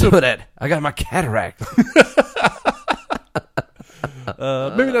maybe Give me not some so of that. I got my cataract.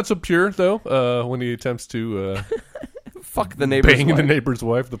 maybe not so pure though. When he attempts to Fuck the neighbor's bang wife. the neighbor's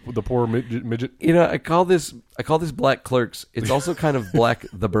wife, the poor midget. You know, I call this Black Clerks. It's also kind of Black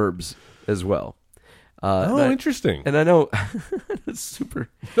The Burbs as well. Interesting. And I know it's super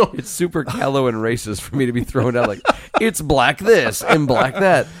callow and racist for me to be thrown out like it's black this and black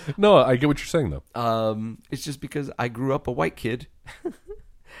that. No, I get what you're saying though. It's just because I grew up a white kid.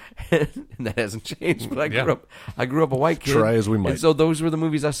 And that hasn't changed, but I grew up a white kid. Try as we might. And so those were the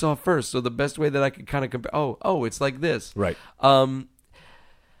movies I saw first. So the best way that I could kind of compare, it's like this. Right. All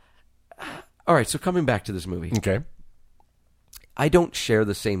right, so coming back to this movie. Okay. I don't share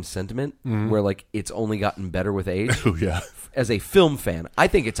the same sentiment where like it's only gotten better with age. Oh yeah. As a film fan, I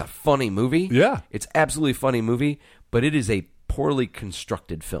think it's a funny movie. Yeah. It's absolutely funny movie, but it is a poorly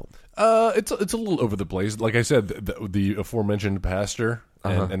constructed film. It's a little over the place. Like I said, the aforementioned pastor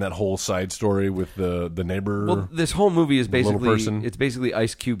and that whole side story with the neighbor. Well, this whole movie is little basically person. it's basically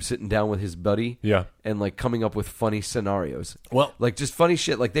Ice Cube sitting down with his buddy, Yeah. and like coming up with funny scenarios. Well- like just funny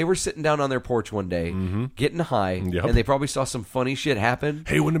shit. Like they were sitting down on their porch one day, getting high, Yep. and they probably saw some funny shit happen.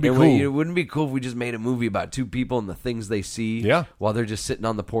 Hey, wouldn't it be And cool? wouldn't it be cool if we just made a movie about two people and the things they see, Yeah. while they're just sitting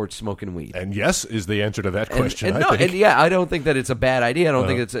on the porch smoking weed? And yes is the answer to that question. And I no, think. and yeah, I don't think that it's a bad idea. I don't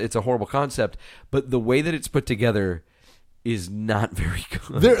think it's a horrible concept. But the way that it's put together is not very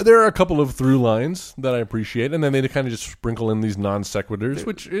good. There are a couple of through lines that I appreciate, and then they kind of just sprinkle in these non sequiturs,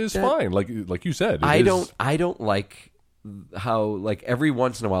 which is fine. Like you said, I don't like how like every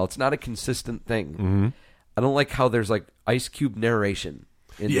once in a while it's not a consistent thing. I don't like how there's like Ice Cube narration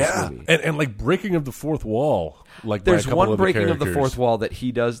in this movie. and like breaking of the fourth wall. Like by a There's couple one of breaking of the characters. fourth wall that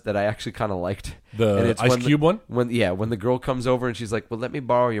he does that I actually kind of liked. The And it's Ice when Cube one? When the girl comes over and she's like, "Well, let me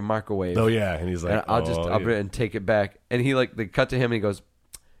borrow your microwave." Oh yeah, and he's like, And I'll yeah. and take it back. And he like they cut to him and he goes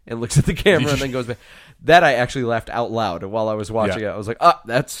and looks at the camera and then goes back. That I actually laughed out loud while I was watching it. I was like,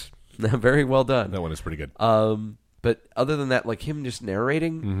 that's very well done. That one is pretty good. But other than that, like him just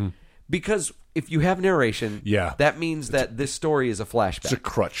narrating, because if you have narration, that means that this story is a flashback. It's a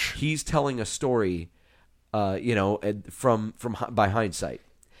crutch. He's telling a story, from by hindsight.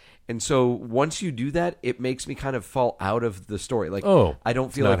 And so once you do that, it makes me kind of fall out of the story. Like, I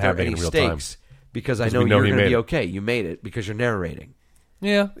don't feel not like there are happening any in real time. stakes because I 'Cause know we know you're he going to made be it. okay. You made it because you're narrating.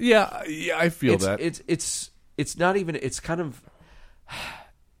 Yeah, I feel that. It's not even. It's kind of,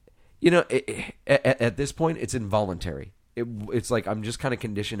 at this point, it's involuntary. It's like I'm just kind of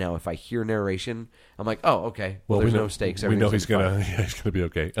conditioned now. If I hear narration, I'm like, oh, okay. Well, there's no stakes. We know he's Everything's gonna be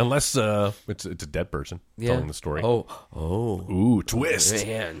okay, unless it's a dead person telling the story. Oh, Ooh, twist!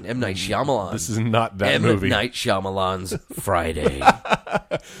 man, M. Night Shyamalan. This is not that M. movie. Night Shyamalan's Friday.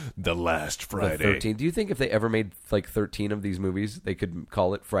 The Last Friday. The 13th. Do you think if they ever made like 13 of these movies, they could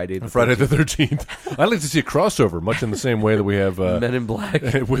call it Friday the 13th? Friday the 13th. I'd like to see a crossover, much in the same way that we have Men in Black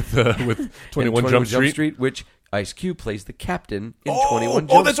with 21 Jump Street. which Ice Cube plays the captain in 21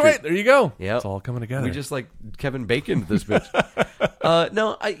 Jump Oh, that's Street. right. There you go. Yeah, It's all coming together. We just like Kevin Bacon this bitch.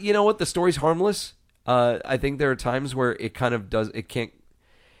 No, you know what? The story's harmless. I think there are times where it kind of does. It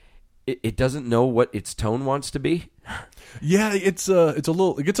it doesn't know what its tone wants to be. Yeah, it gets a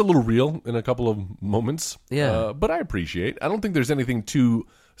little real in a couple of moments. Yeah. But I appreciate. I don't think there's anything too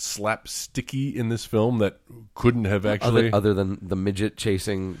slapsticky in this film that couldn't have actually Other than the midget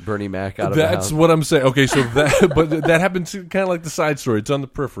chasing Bernie Mac out of the house. That's what I'm saying. Okay, so that happens kind of like the side story. It's on the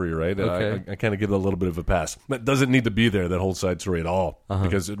periphery, right? Okay. I kind of give it a little bit of a pass. That doesn't need to be there, that whole side story at all,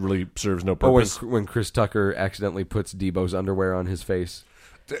 because it really serves no purpose. When Chris Tucker accidentally puts Debo's underwear on his face.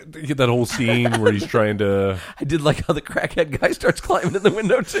 You get that whole scene where he's trying to... I did like how the crackhead guy starts climbing in the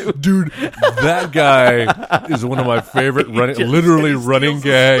window, too. Dude, that guy is one of my favorite running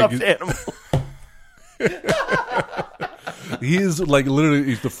gags. He is like literally,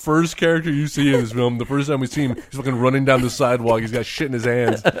 he's the first character you see in this film. The first time we see him, he's fucking running down the sidewalk. He's got shit in his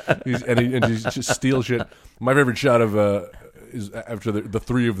hands. And he just steals shit. My favorite shot of is after the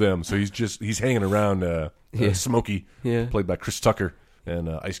three of them. So he's hanging around Smokey, played by Chris Tucker. And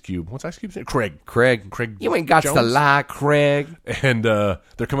Ice Cube. What's Ice Cube's name? Craig. You ain't got to lie, Craig. And they're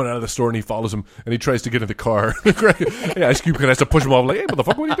coming out of the store, and he follows him, and he tries to get in the car. Ice Cube kind of has to push him off, like, hey,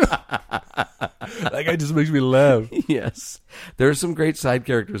 motherfucker, what are you doing? That guy just makes me laugh. Yes. There are some great side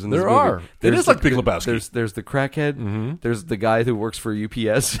characters in this movie. There are. It is like Big Lebowski. There's the crackhead. There's the guy who works for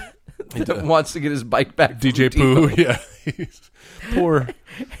UPS that wants to get his bike back. DJ Pooh, yeah. Poor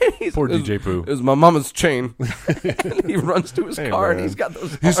DJ Pooh. It was my mama's chain. And he runs to his car, and he's got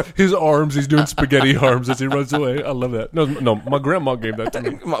those his arms. He's doing spaghetti arms as he runs away. I love that. No, my grandma gave that to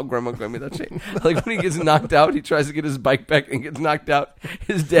me. My grandma gave me that chain. Like when he gets knocked out, he tries to get his bike back and gets knocked out.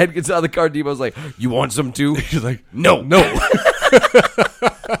 His dad gets out of the car. Debo's like, "You want some too?" He's like, No.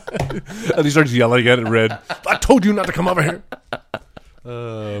 And he starts yelling at it, Red. I told you not to come over here.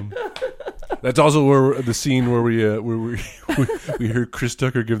 That's also where the scene where we hear Chris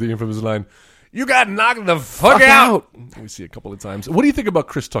Tucker give the infamous line, "You got knocked the fuck out." We see a couple of times. What do you think about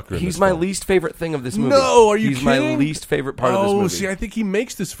Chris Tucker? He's my least favorite thing of this movie. No, are you He's kidding? my least favorite part of this movie. Oh, see, I think he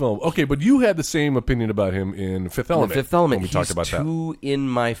makes this film. Okay, but you had the same opinion about him in Fifth Element. Fifth Element. When we talked about he's too in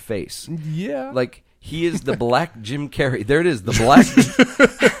my face. Yeah. Like, he is the black Jim Carrey. There it is, the black.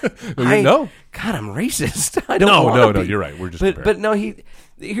 No. God, I'm racist. I don't want to No, be. you're right. We're just But no,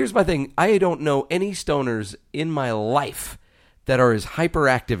 here's my thing. I don't know any stoners in my life that are as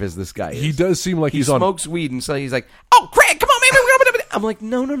hyperactive as this guy is. He does seem like he he's on... smokes weed, and so he's like, "Oh, Craig, come on, man." I'm like,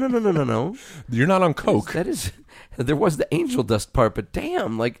 no. You're not on coke. That is, there was the angel dust part, but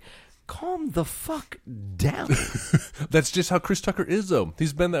damn, like, calm the fuck down. That's just how Chris Tucker is, though.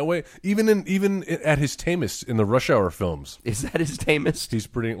 He's been that way, even at his tamest in the Rush Hour films. Is that his tamest? He's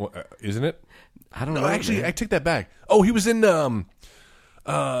pretty, isn't it? I don't know. Actually, man. I take that back. Oh, he was in Gone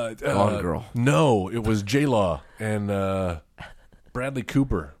Girl. No, it was J-Law and Bradley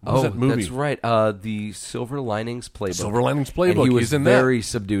Cooper. What was that movie? That's right. The Silver Linings Playbook. Silver Linings Playbook. And he was He's in that. very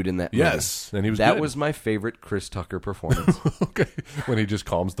subdued in that movie. Yes, and he was That good. was my favorite Chris Tucker performance. Okay, when he just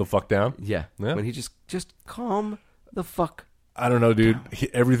calms the fuck down. Yeah. When he just calm the fuck. I don't know, dude.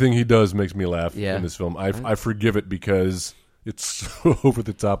 Everything he does makes me laugh in this film. I forgive it because it's so over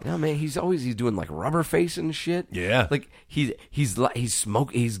the top. No, man, he's doing like rubber face and shit. Yeah. Like he's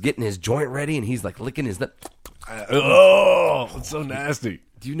smoking, he's getting his joint ready, and he's like licking his lip. Oh, it's so nasty.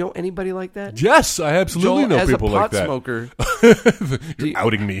 Do you know anybody like that? Yes, I absolutely know as people a pot like that. Smoker, You're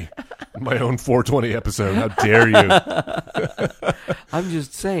outing me. My own 420 episode. How dare you? I'm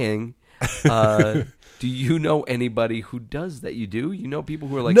just saying. Do you know anybody who does that? You do? You know people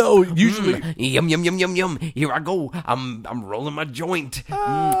who are like, No, usually yum yum yum yum yum. Here I go. I'm rolling my joint.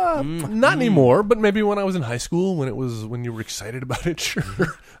 not anymore, but maybe when I was in high school, when you were excited about it, sure.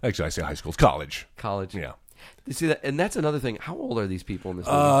 Actually, I say high school, it's college. College. Yeah. You see that, and that's another thing. How old are these people in this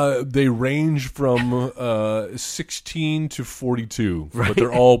movie? They range from 16 to 42, but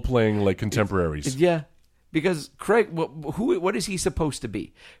they're all playing like contemporaries. Yeah. Because Craig, what is he supposed to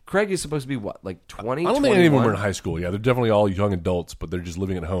be? Craig is supposed to be what, like 20, I don't think any of them are in high school. Yeah, they're definitely all young adults, but they're just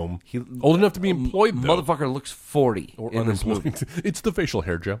living at home. Old enough to be employed, though. Motherfucker looks 40 Or in this movie. unemployed. It's the facial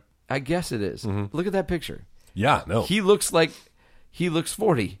hair, Joe. I guess it is. Look at that picture. Yeah, no. He looks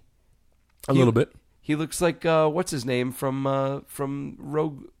 40. A little bit. He looks like what's his name from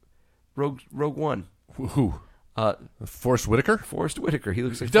Rogue One. Who? Forrest Whitaker? Forrest Whitaker. He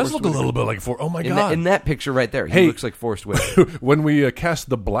looks like He does Forrest look a Whitaker. little bit like Forrest. Oh, my In God. in that picture right there, he Hey. looks like Forrest Whitaker. When we cast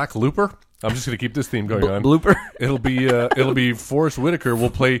the Black Looper, I'm just going to keep this theme going on. Blooper. It'll be Forrest Whitaker will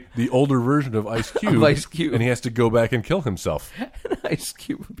play the older version of Ice Cube. Of Ice Cube. And he has to go back and kill himself. And Ice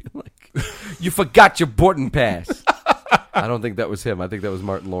Cube would be like, "You forgot your boarding pass." I don't think that was him. I think that was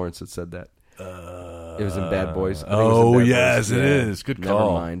Martin Lawrence that said that. It was in Bad Boys. I think it was in Oh, Bad Boys. yes, it Yeah. is. Good call.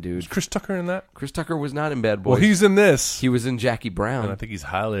 Never mind, dude. Is Chris Tucker in that? Chris Tucker was not in Bad Boys. Well, he's in this. He was in Jackie Brown. And I think he's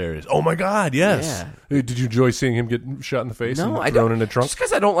hilarious. Oh, my God, yes. Hey, did you enjoy seeing him get shot in the face No, and I thrown don't. in a trunk? Just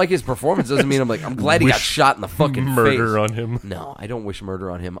because I don't like his performance doesn't mean I'm glad he got Wish shot in the fucking murder face. on him. No, I don't wish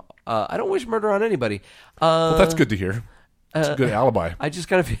murder on him. I don't wish murder on anybody. Well, that's good to hear. It's a good alibi. I just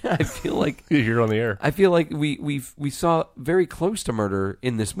kind of I feel like You hear it on the air. I feel like we saw very close to murder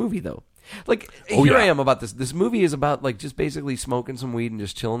in this movie though. Like Oh, here yeah. I am about this. This movie is about like just basically smoking some weed and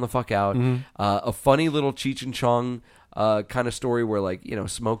just chilling the fuck out. Mm-hmm. A funny little Cheech and Chong kind of story where like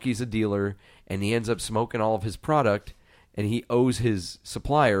Smokey's a dealer and he ends up smoking all of his product and he owes his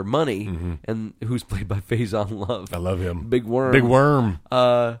supplier money and who's played by Faison Love. I love him. Big Worm. Big Worm.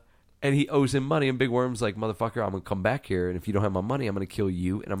 And he owes him money, and Big Worm's like, motherfucker, I'm going to come back here, and if you don't have my money, I'm going to kill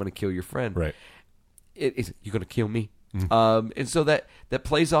you, and I'm going to kill your friend. Right. You're going to kill me? And so that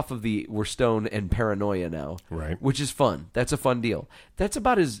plays off of the we're stoned and paranoia now. Right. Which is fun. That's a fun deal. That's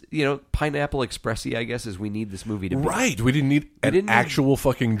about as, Pineapple Expressy, I guess, as we need this movie to be. Right. We didn't need an actual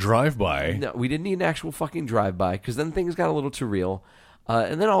fucking drive-by. No, we didn't need an actual fucking drive-by, because then things got a little too real.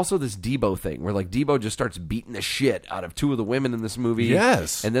 And then also this Debo thing, where like Debo just starts beating the shit out of two of the women in this movie.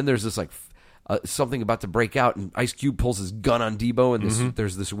 Yes. And then there's this like something about to break out, and Ice Cube pulls his gun on Debo, and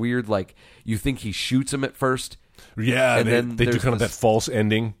there's this weird like you think he shoots him at first. Yeah, And they, then they do there's kind of that this- false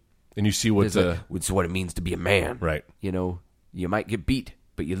ending, and you see what It's what it means to be a man. Right. You might get beat,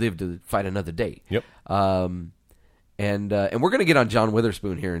 but you live to fight another day. Yep. And we're gonna get on John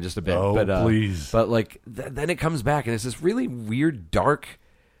Witherspoon here in just a bit. Oh, but, please. But like then it comes back, and it's this really weird, dark.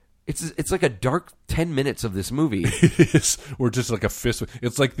 It's like a dark 10 minutes of this movie. We're just like a fist.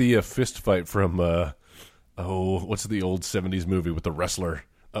 It's like the fist fight from what's the old 70s movie with the wrestler?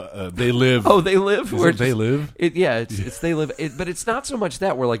 They Live. Oh, They Live. Is it They Live? It's They Live. But it's not so much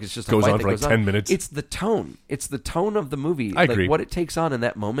that where like it's just a Goes fight on that for like goes 10 minutes. It's the tone. It's the tone of the movie. I agree. Like what it takes on in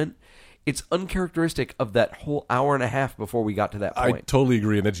that moment. It's uncharacteristic of that whole hour and a half before we got to that I point. totally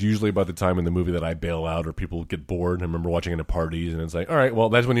agree, and that's usually about the time in the movie that I bail out or people get bored. And I remember watching it at parties, and it's like, all right, well,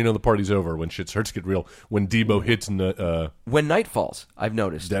 that's when you know the party's over, when shit starts to get real. When Debo hits When night falls, I've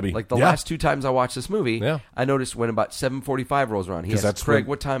noticed. Debbie. Like the Yeah. last two times I watched this movie, Yeah. I noticed when about 7:45 rolls around. He 'Cause asks, that's Craig, when-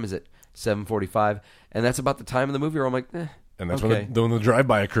 what time is it? 7:45. And that's about the time of the movie where I'm like, and that's okay. when the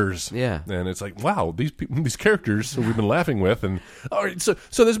drive-by occurs. Yeah. And it's like, wow, these characters who we've been laughing with. And all right, so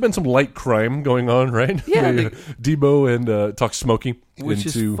there's been some light crime going on, right? Yeah, Debo and talks Smokey Which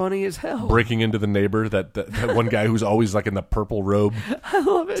into is funny as hell. breaking into the neighbor, that one guy who's always like in the purple robe, I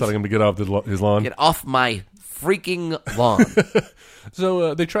love it. telling him to get off his lawn. Get off my freaking lawn.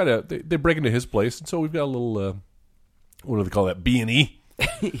 So they they break into his place, and so we've got a little what do they call that, B&E,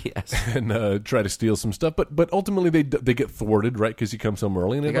 Yes. and try to steal some stuff. But ultimately they get thwarted, right? Because he comes home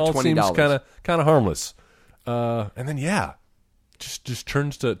early, and it got all seems $20. kind of harmless. And then just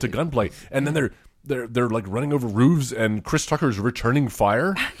turns to gunplay, and then they're like running over roofs, and Chris Tucker's returning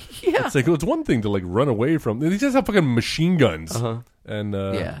fire. Yeah. It's like, well, it's one thing to like run away from. They just have fucking machine guns. And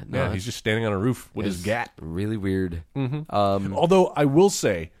he's just standing on a roof with his gat. Really weird. Although I will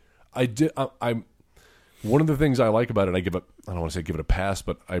say, I'm one of the things I like about it. I don't want to say give it a pass,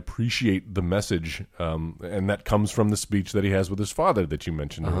 but I appreciate the message, and that comes from the speech that he has with his father that you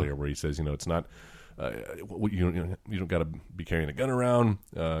mentioned earlier, where he says, it's not. You don't got to be carrying a gun around.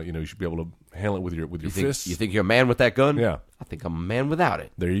 You should be able to handle it with your fists. You think you're a man with that gun? Yeah. I think I'm a man without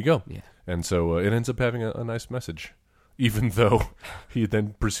it. There you go. Yeah. And so it ends up having a nice message, even though he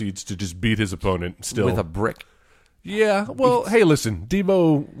then proceeds to just beat his opponent still With a brick. Yeah. Well, hey, listen,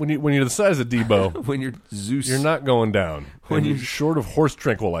 Debo. When you're the size of Debo, When you're Zeus. you're not going down. When And you're short of horse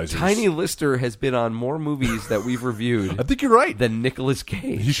tranquilizers. Tiny Lister has been on more movies that we've reviewed I think you're right. than Nicolas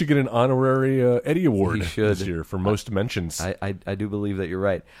Cage. He should get an honorary Eddie Award He should. this year for most mentions. I do believe that you're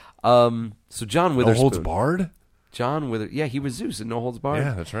right. So John Witherspoon. No Holds Barred? Yeah, he was Zeus in No Holds Barred.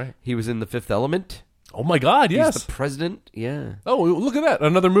 Yeah, that's right. He was in The Fifth Element. Oh, my God, yes. He's the president. Yeah, Oh, look at that.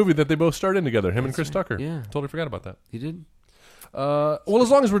 Another movie that they both starred in together, him and Chris Tucker. Yeah. Totally forgot about that. he did. Well, as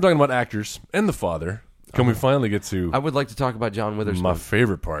long as we're talking about actors and the father, can we finally get to I would like to talk about John Witherspoon. my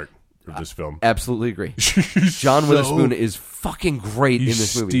favorite part of this film? Absolutely agree. John Witherspoon is fucking great He in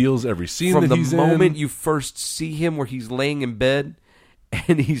this movie. steals every scene From that the he's moment in. you first see him where he's laying in bed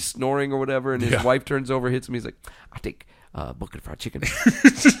and he's snoring or whatever, and his Yeah. wife turns over, hits him, he's like, I'll take a bucket of fried chicken.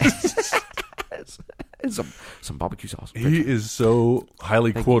 and some barbecue sauce. He is so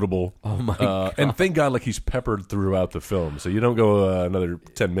highly quotable. Oh, my God. And thank God, like he's peppered throughout the film, so you don't go another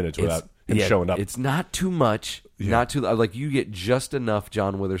 10 minutes without him showing up. It's not too much. Not too like you get just enough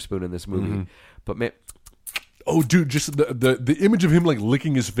John Witherspoon in this movie. Mm-hmm. But man, Oh, dude, just the image of him like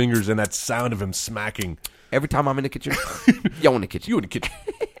licking his fingers and that sound of him smacking. Every time I'm in the kitchen, yo in the kitchen. You in the kitchen.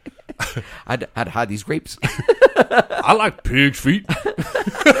 I'd hide these grapes. I like pig's feet.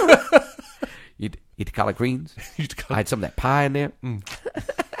 Eat the collard greens. I had some of that pie in there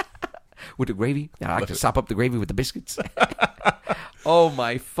with the gravy. I like to sop up the gravy with the biscuits. Oh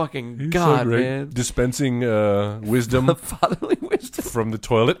my fucking God, so great. man! Dispensing wisdom, Fatherly wisdom from the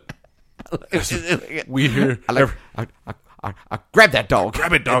toilet. We hear. I grab that dog,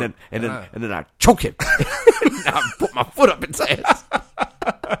 Grab it, dog. and then I choke him. I put my foot up its ass.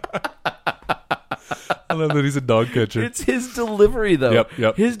 I love that he's a dog catcher. It's his delivery, though.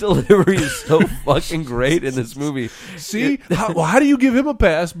 Yep. His delivery is so fucking great in this movie. See, how do you give him a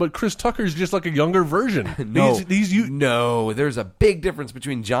pass? But Chris Tucker's just like a younger version. No, there's a big difference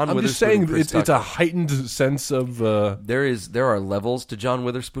between John I'm Witherspoon just saying and Chris it's a Tucker. heightened sense of. There are levels to John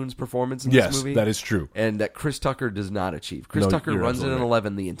Witherspoon's performance in this Yes, movie. that is true. And that Chris Tucker does not achieve. Chris No, Tucker you're runs it at absolutely right.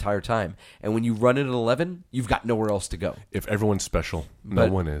 11 the entire time. And when you run it at 11, you've got nowhere else to go. If everyone's special, no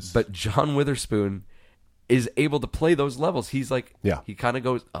one is. But John Witherspoon is able to play those levels. He's like, Yeah. he kind of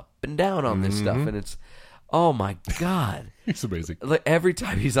goes up and down on this stuff. And it's, oh my God. He's amazing. Like every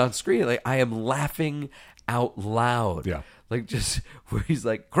time he's on screen, like I am laughing out loud. Yeah. Like just where he's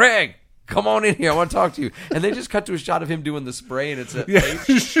like, Craig, come on in here. I want to talk to you. And they just cut to a shot of him doing the spray, and it's a Yeah,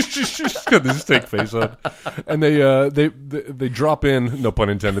 got this steak face on, and they drop in, no pun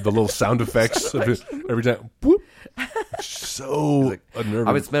intended, the little sound effects of it every time. Whoop. So unnerving.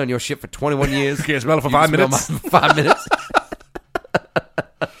 I've been smelling your shit for 21 years. Can't smell it for You 5 smell minutes. mine for 5 minutes.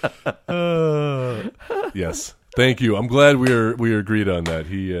 Yes, thank you. I'm glad we agreed on that.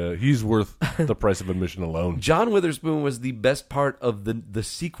 He's worth the price of admission alone. John Witherspoon was the best part of the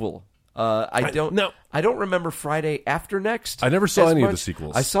sequel. I don't remember Friday After Next. I never saw as any of the much.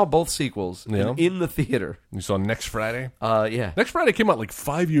 sequels. I saw both sequels Yeah. in the theater. You saw Next Friday. Yeah, Next Friday came out like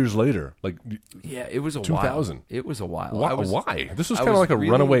 5 years later. Like yeah, it was a 2000. while. It was a while. why? This was I kind of like a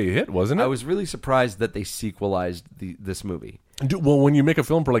really- runaway hit, wasn't it? I was really surprised that they sequelized this movie. Well, when you make a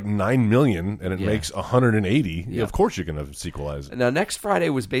film for like $9 million and it Yeah. makes 180, Yeah. of course you're going to sequelize it. Now, Next Friday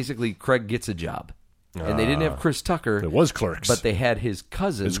was basically Craig Gets a Job. And they didn't have Chris Tucker. It was Clerks. But they had his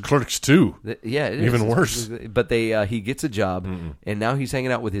cousin. It's Clerks 2. Yeah, it Even is. worse. But he gets a job, and now he's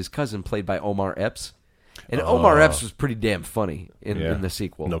hanging out with his cousin, played by Omar Epps. And Omar Epps was pretty damn funny in the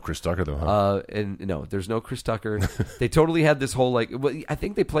sequel. No Chris Tucker, though, huh? And no, there's no Chris Tucker. They totally had this whole I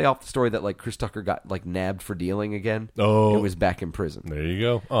think they play off the story that Chris Tucker got nabbed for dealing again. Oh. It was back in prison. There you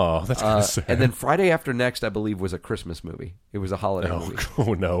go. Oh, that's kind of sad. And then Friday After Next, I believe, was a Christmas movie. It was a holiday movie.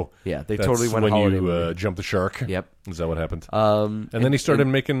 Oh, no. Yeah, they That's totally went when holiday you movie. jumped the shark. Yep. Is that what happened? And then he started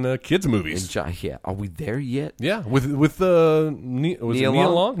making kids movies. Yeah, are we there yet? Yeah, with Nia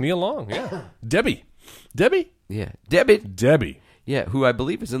Long? Nia Long, yeah. Debbie? Yeah, Debbie. Debbie. Yeah, who I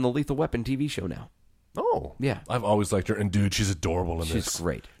believe is in the Lethal Weapon TV show now. Oh. Yeah. I've always liked her. And, dude, she's adorable in She's this.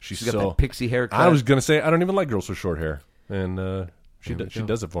 great. She's got that pixie haircut. I was going to say, I don't even like girls with short hair. And she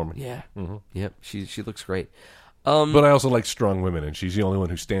does it for me. Yeah. Yep. She looks great. But I also like strong women, and she's the only one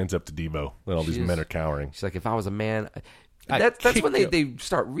who stands up to Debo when all these She is. men are cowering. She's like, if I was a man. I'd That's kick when you. they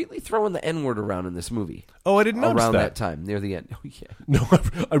start really throwing the N-word around in this movie. Oh, I didn't notice around that. time, near the end. Oh, yeah. No,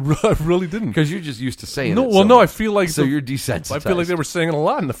 I really didn't. Because you're just used to saying No, it. well, so no, I much. feel like So you're desensitized. I feel like they were saying it a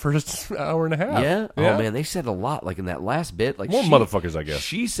lot in the first hour and a half. Yeah? Oh, man, they said a lot. Like in that last bit. More motherfuckers, I guess.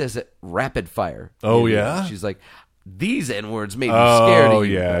 She says it rapid fire. Oh, yeah? She's like, these N-words made me scared of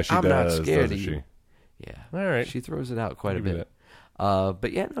you. yeah, but she I'm does, not scared doesn't of you. she? Yeah. All right. She throws it out quite a Give me bit.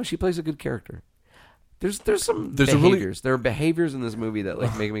 But yeah, no, she plays a good character. There's some There's a behaviors. There are behaviors in this movie that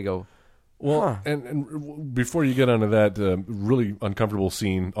make me go, Well, huh. and before you get onto that really uncomfortable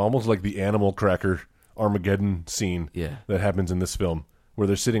scene, almost like the animal cracker Armageddon scene Yeah. that happens in this film, where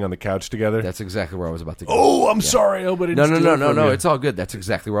they're sitting on the couch together. That's exactly where I was about to go. Oh, I'm sorry, but No, it's all good. That's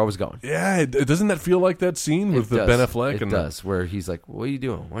exactly where I was going. Yeah, doesn't that feel like that scene with It does. Ben Affleck? It and does, where he's like, what are you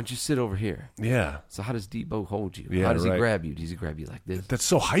doing? Why don't you sit over here? Yeah, So how does Debo hold you? Yeah, How does he right. grab you? Does he grab you like this? that's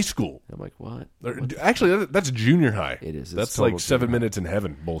so high school. I'm like, what? Actually, that's junior high. It is. It's That's total like 7 junior high. minutes in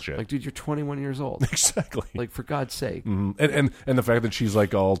heaven bullshit. Like, dude, you're 21 years old. Exactly. Like, for God's sake. Mhm. And the fact that she's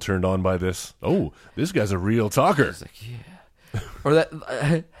like all turned on by this. Oh, this guy's a real talker. It's like, yeah. Or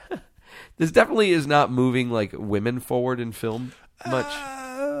that... this definitely is not moving, like, women forward in film much.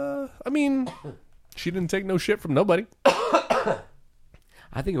 I mean, she didn't take no shit from nobody.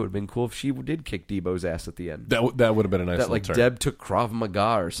 I think it would have been cool if she did kick Debo's ass at the end. That would have been a nice That, little like, turn. Deb took Krav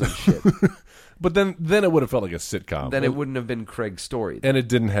Maga or some shit. But then it would have felt like a sitcom. Then it wouldn't have been Craig's story. And it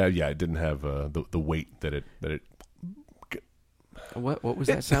didn't have the weight that it What was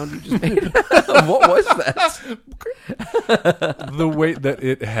that sound you just made? What was that? The weight that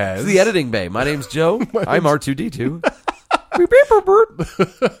it has. It's the editing bay. My name's Joe. I'm R2D2.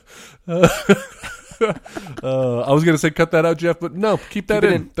 I was going to say cut that out, Jeff, but no, keep that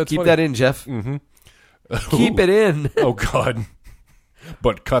in. That's keep funny. that in, Jeff. Mm-hmm. Keep it in. Oh, God.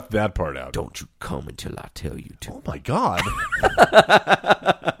 But cut that part out. Don't you come until I tell you to. Oh, my God.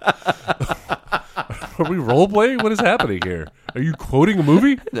 Are we role-playing? What is happening here? Are you quoting a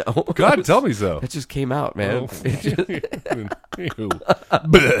movie? No. God, tell me so. That just came out, man. Oh. Ew.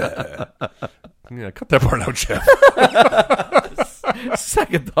 Yeah, cut that part out, Jeff.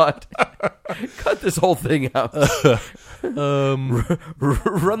 Second thought. Cut this whole thing out. Run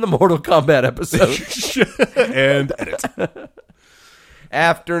the Mortal Kombat episode. And edit.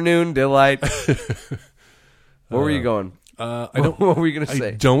 Afternoon delight. Where were you going? What were you going to say?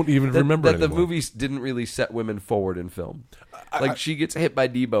 I don't even remember that the anymore. movies didn't really set women forward in film. Like she gets hit by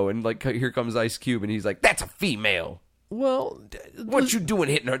Debo, and like here comes Ice Cube, and he's like, "That's a female." Well, What you doing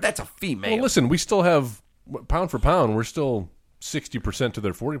hitting her? That's a female. well, listen, we still have pound for pound. We're still 60% to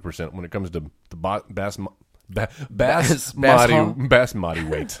their 40% when it comes to the basmati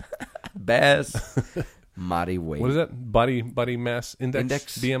weight. Basmati weight. What is that? Body mass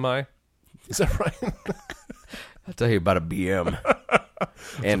index? BMI. Is that right? I'll tell you about a BM.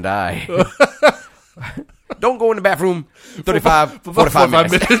 And I. Don't go in the bathroom. 45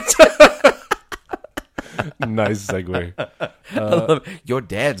 minutes. Nice segue. I love it. Your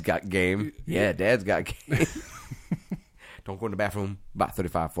dad's got game. Yeah, dad's got game. Don't go in the bathroom. About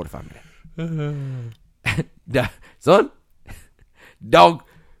 45 minutes. Son, dog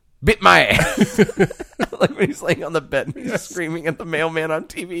bit my ass. Like when he's laying on the bed and he's screaming at the mailman on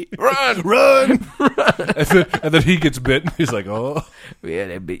TV. Run! And then he gets bit. And he's like, oh. Yeah,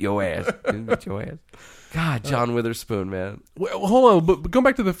 they bit your ass. They bit your ass. God, John Witherspoon, man. Well, hold on, but going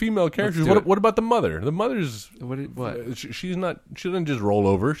back to the female characters, do it. what about the mother? The mother's What? She's not. She doesn't just roll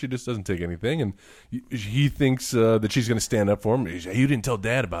over. She just doesn't take anything, and he thinks that she's going to stand up for him. He's like, you didn't tell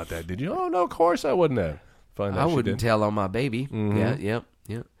Dad about that, did you? Oh no, of course I wouldn't have. I wouldn't tell on my baby. Mm-hmm. Yeah.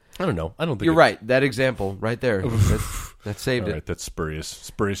 I don't know. I don't think You're right. That example right there. That saved All it. right, that's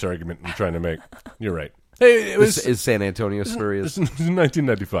spurious argument I'm trying to make. You're right. Hey, it was Is San Antonio spurious? This is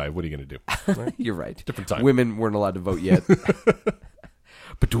 1995. What are you going to do? Right? You're right. Different time. Women weren't allowed to vote yet.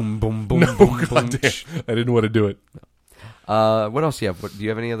 Boom, boom, boom, No, boom, God damn. I didn't want to do it. What else do you have? Do you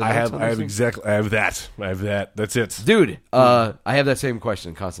have any other? I notes have on this exactly. I have that. That's it, dude. I have that same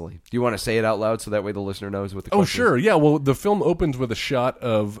question constantly. Do you want to say it out loud so that way the listener knows what the question Oh, sure. Yeah. Well, the film opens with a shot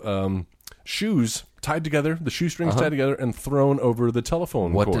of shoes tied together, the shoestrings tied together, and thrown over the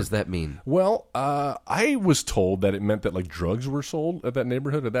telephone What cord. does that mean? Well, I was told that it meant that like drugs were sold at that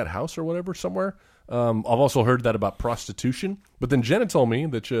neighborhood, at that house, or whatever, somewhere. I've also heard that about prostitution. But then Jenna told me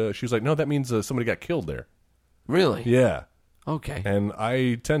that she was like, no, that means somebody got killed there. Really? Yeah. Okay. And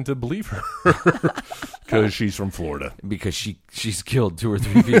I tend to believe her because she's from Florida. Because she's killed 2 or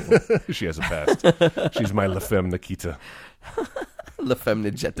 3 people. She has a past. She's my La Femme Nikita. La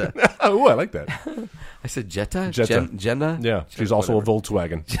Femme Jetta. Oh, I like that. I said Jetta? Jetta. Jenna? Yeah, she's also a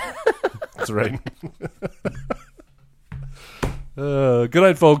Volkswagen. That's right. Good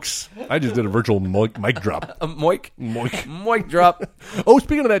night, folks. I just did a virtual mic drop. Moik drop. Oh,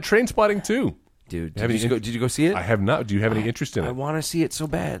 speaking of that, Train Spotting 2. Dude, did you go see it? I have not. Do you have any interest in it? I want to see it so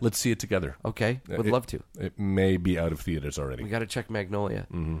bad. Let's see it together. Okay, would love to. It may be out of theaters already. We got to check Magnolia.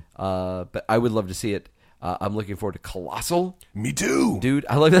 Mm-hmm. But I would love to see it. I'm looking forward to Colossal. Me too. Dude,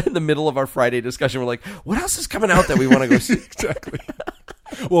 I like that in the middle of our Friday discussion. We're like, what else is coming out that we want to go see? Exactly.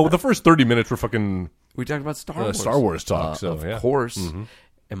 Well, the first 30 minutes were fucking... We talked about Star Wars. Star Wars talk, so of yeah. course. Mm-hmm.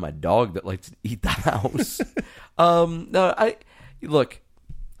 And my dog that likes to eat the house. Look,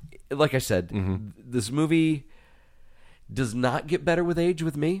 like I said, this movie does not get better with age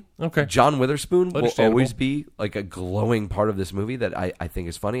with me. Okay. John Witherspoon will always Understandable. be like a glowing part of this movie that I think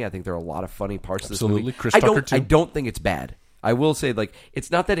is funny. I think there are a lot of funny parts of this Absolutely. movie. Chris Tucker, too. I don't think it's bad. I will say, like,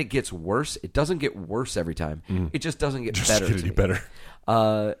 it's not that it gets worse. It doesn't get worse every time. It just doesn't get better. Get any better.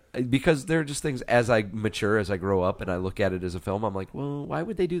 Because there are just things as I mature, as I grow up, and I look at it as a film, I'm like, well, why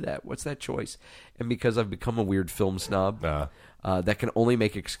would they do that? What's that choice? And because I've become a weird film snob that can only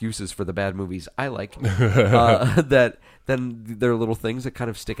make excuses for the bad movies I like, then there are little things that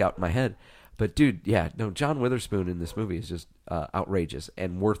kind of stick out in my head. But dude, John Witherspoon in this movie is just outrageous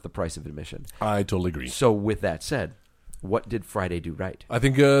and worth the price of admission. I totally agree. So with that said, what did Friday do right? I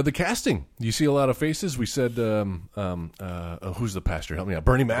think the casting. You see a lot of faces. We said, who's the pastor? Help me out.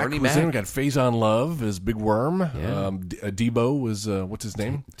 Bernie Mac was in. We got Faison Love as Big Worm. Yeah. Debo was, what's his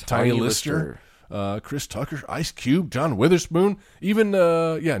name? Tiny Lister. Chris Tucker, Ice Cube, John Witherspoon, even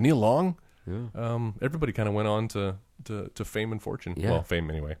Neil Long. Yeah. Everybody kind of went on to fame and fortune. Yeah. Well, fame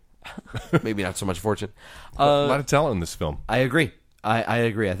anyway. Maybe not so much fortune. A lot of talent in this film. I agree. I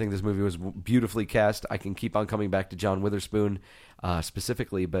agree. I think this movie was beautifully cast. I can keep on coming back to John Witherspoon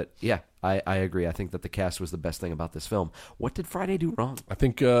specifically, but yeah, I agree. I think that the cast was the best thing about this film. What did Friday do wrong? I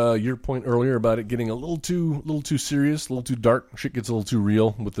think your point earlier about it getting a little too serious, a little too dark. Shit gets a little too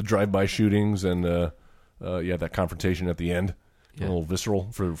real with the drive-by shootings and that confrontation at the end. Yeah. A little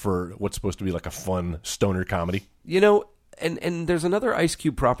visceral for what's supposed to be like a fun stoner comedy. You know, and there's another Ice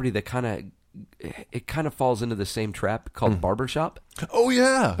Cube property that kind of falls into the same trap called Barbershop. Oh,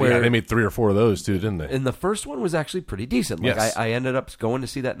 yeah. Where they made 3 or 4 of those, too, didn't they? And the first one was actually pretty decent. Like, yes. I ended up going to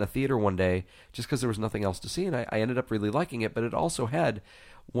see that in a theater one day just because there was nothing else to see, and I ended up really liking it. But it also had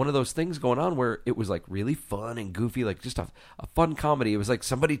one of those things going on where it was, like, really fun and goofy, like just a fun comedy. It was like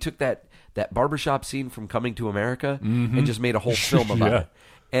somebody took that barbershop scene from Coming to America and just made a whole film about it.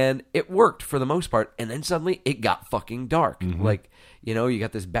 And it worked for the most part, and then suddenly it got fucking dark. Like, you know, you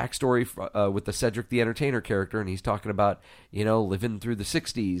got this backstory with the Cedric the Entertainer character, and he's talking about, you know, living through the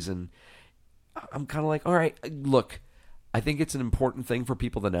 60s. And I'm kind of like, all right, look, I think it's an important thing for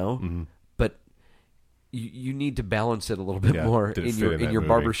people to know, but you need to balance it a little bit more in your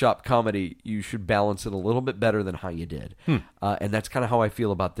barbershop comedy. You should balance it a little bit better than how you did. And that's kind of how I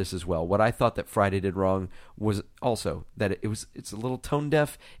feel about this as well. What I thought that Friday did wrong was also that it's a little tone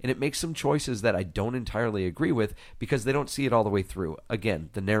deaf, and it makes some choices that I don't entirely agree with because they don't see it all the way through. Again,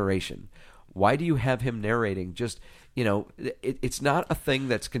 the narration. Why do you have him narrating just, you know, it's not a thing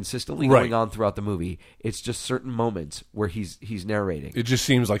that's consistently going on throughout the movie. It's just certain moments where he's narrating. It just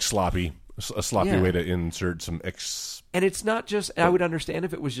seems like a sloppy way to insert some And it's not just, I would understand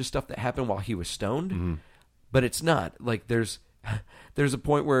if it was just stuff that happened while he was stoned, but it's not. Like, there's a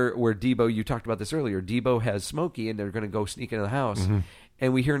point where Debo, you talked about this earlier, Debo has Smokey and they're going to go sneak into the house,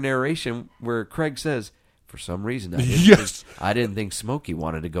 and we hear narration where Craig says, for some reason, I didn't think Smokey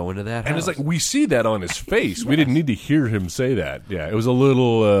wanted to go into that house. And it's like, we see that on his face. We didn't need to hear him say that. Yeah, it was a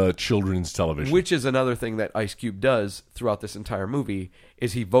little children's television. Which is another thing that Ice Cube does throughout this entire movie,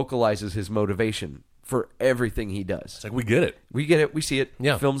 is he vocalizes his motivation for everything he does. It's like, we get it. We get it. We see it.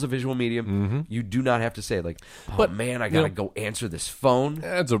 Yeah. Film's a visual medium. You do not have to say, like, but man, I got to go answer this phone.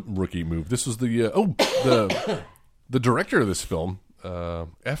 That's a rookie move. This was the director of this film,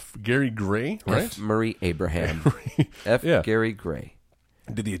 F. Gary Gray, right? F. Murray Abraham. F. Gary Gray.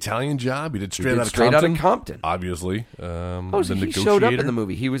 Did the Italian job. He did Straight Out of Compton. Obviously. So he showed up in the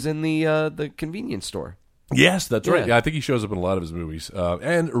movie. He was in the convenience store. Yes, that's right. Yeah, I think he shows up in a lot of his movies.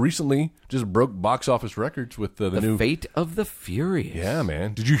 And recently just broke box office records with the new Fate of the Furious. Yeah,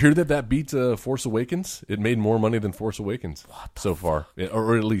 man. Did you hear that beat Force Awakens? It made more money than Force Awakens so far.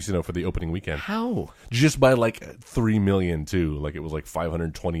 Or at least, for the opening weekend. How? Just by like 3 million, too. Like, it was like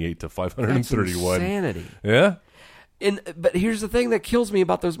 528 to 531. That's insanity. Yeah? But here's the thing that kills me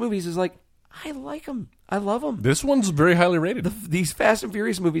about those movies is, like, I like them. I love them. This one's very highly rated. These Fast and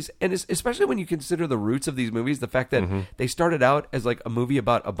Furious movies, and especially when you consider the roots of these movies, the fact that they started out as like a movie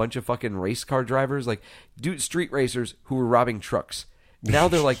about a bunch of fucking race car drivers, like street racers who were robbing trucks. Now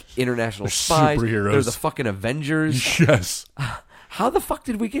they're like international spies. Superheroes. They're the fucking Avengers. Yes. How the fuck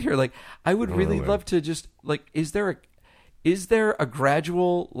did we get here? Like, I would really love to just, like, is there a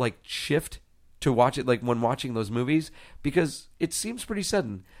gradual, like, shift to watch it, like, when watching those movies? Because it seems pretty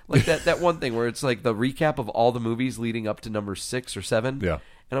sudden. Like that one thing where it's like the recap of all the movies leading up to number 6 or 7. Yeah.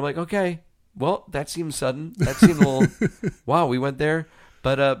 And I'm like, okay, well, that seems sudden. That seemed a little, wow, we went there.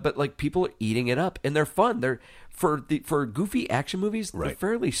 But like, people are eating it up, and they're fun. They're for goofy action movies. They're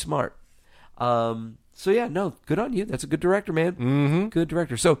fairly smart. So yeah, no, good on you. That's a good director, man. Good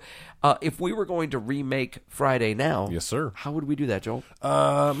director. So, if we were going to remake Friday now, yes, sir. How would we do that, Joel?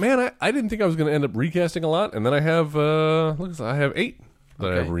 Man, I didn't think I was going to end up recasting a lot, and then I have 8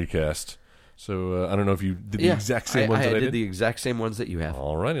 that I have recast. So I don't know if you did the exact same ones that I did. I did the exact same ones that you have.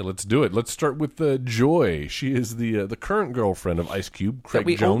 All righty, let's do it. Let's start with Joy. She is the current girlfriend of Ice Cube, Craig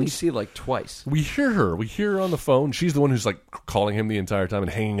Jones. We only see like twice. We hear her. We hear her on the phone. She's the one who's like calling him the entire time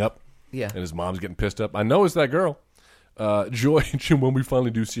and hanging up. Yeah. And his mom's getting pissed up. I know it's that girl. Joy, when we finally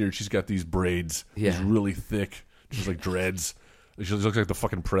do see her, she's got these braids. Yeah. She's really thick. She's like dreads. She looks like the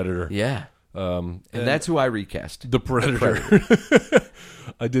fucking Predator. Yeah. And that's who I recast. The Predator.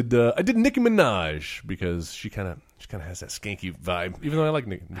 I did Nicki Minaj because she kind of has that skanky vibe. Even though I like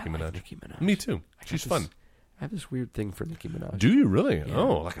Nicki Minaj. Nicki Minaj. Me too. She's fun. I have this weird thing for Nicki Minaj. Do you really? Yeah.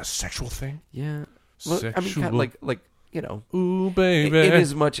 Oh, like a sexual thing? Yeah. Well, I mean, kind of like you know, Ooh, baby. in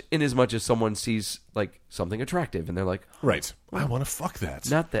as much as someone sees like something attractive and they're like, Right. I want to fuck that.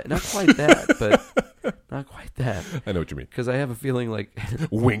 not quite that, but not quite that. I know what you mean. Because I have a feeling like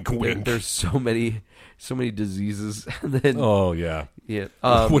Wink, wink. there's so many diseases. And then, Oh, yeah. yeah.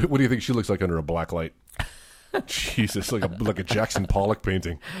 What do you think she looks like under a black light? Jesus, like a Jackson Pollock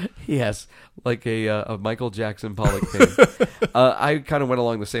painting. Yes, like a Michael Jackson Pollock thing. I kind of went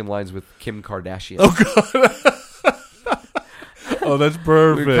along the same lines with Kim Kardashian. Oh, that's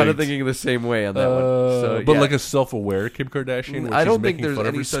perfect. We were kind of thinking the same way on that one. So, but yeah. like a self-aware Kim Kardashian. where I she's don't think making there's fun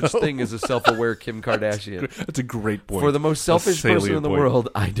of any such herself? thing as a self-aware Kim Kardashian. That's a great point. For the most selfish A salient person in the point. world,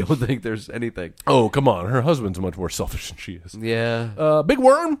 I don't think there's anything. Oh, come on. Her husband's much more selfish than she is. Yeah. Big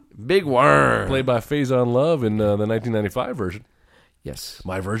Worm, Big worm. played by Faison Love in the 1995 version. Yes.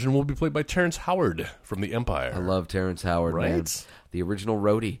 My version will be played by Terrence Howard from The Empire. I love Terrence Howard, man. Right? The original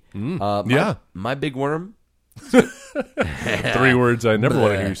roadie. Yeah. My big worm. 3 words I never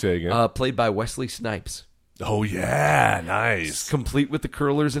want to hear you say again. Played by Wesley Snipes. Oh, yeah. Nice. Complete with the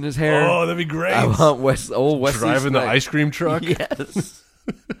curlers in his hair. Oh, that'd be great. I want Wesley Driving the Snipes. ice cream truck. Yes.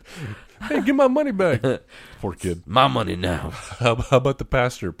 Hey, give my money back. Poor kid. My money now. How about the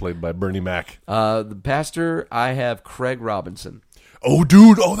pastor, played by Bernie Mac? The pastor, I have Craig Robinson. Oh,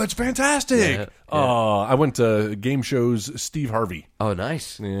 dude. Oh, that's fantastic. Yeah. I went to game shows Steve Harvey. Oh,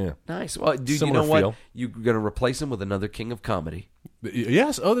 nice. Yeah. Nice. Well, dude, Similar you know feel. what? You're going to replace him with another king of comedy.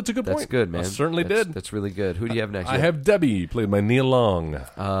 Yes. Oh, that's a good point. That's good, man. I certainly did. That's really good. Who do you have next? I have Debbie, played by Nia Long.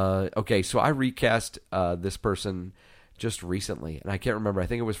 Okay, so I recast this person just recently, and I can't remember. I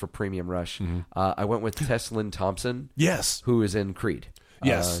think it was for Premium Rush. Mm-hmm. I went with Tess Lynn Thompson, Yes. who is in Creed.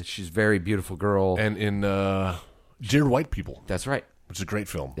 Yes. She's a very beautiful girl. And in Dear White People, That's right. which is a great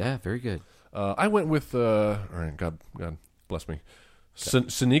film. Yeah, very good. I went with, all right, God bless me,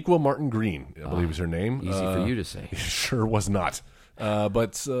 Sonequa Martin Green, I believe is her name. Easy for you to say. Sure was not.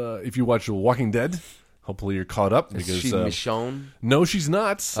 But if you watch Walking Dead, hopefully you're caught up. Is Because she Michonne? No, she's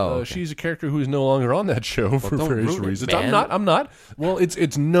not. Oh, okay. She's a character who is no longer on that show for don't various ruin it, reasons. man. I'm not. Well,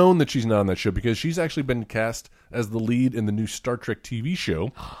 it's known that she's not on that show because she's actually been cast as the lead in the new Star Trek TV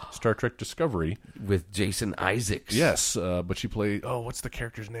show, Star Trek Discovery. With Jason Isaacs. Yes, but she played, what's the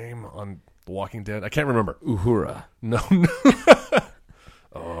character's name on The Walking Dead? I can't remember. Uhura. No.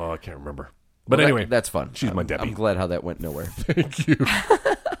 Oh, I can't remember. But Well, anyway. that's fun. She's my Debbie. I'm glad how that went nowhere. Thank you.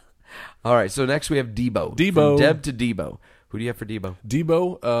 All right, so next we have Debo. Debo. From Deb to Debo. Who do you have for Debo?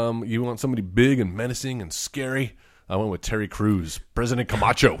 Debo, you want somebody big and menacing and scary? I went with Terry Crews, President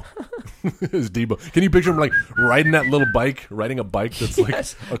Camacho. Is Debo. Can you picture him like riding a bike that's like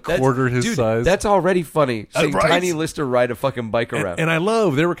Yes, a quarter his dude, size? That's already funny. Seeing right? Tiny Lister ride a fucking bike around. And I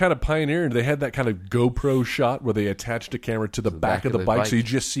love, they were kind of pioneering. They had that kind of GoPro shot where they attached a camera to the back of the bike, so you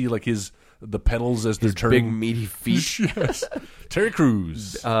just see like the pedals as they're turning. Big meaty feet. Yes. Terry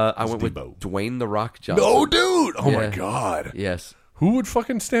Crews. I went with Debo. Dwayne The Rock Johnson. No, dude. Oh, my Yeah. God. Yes. Who would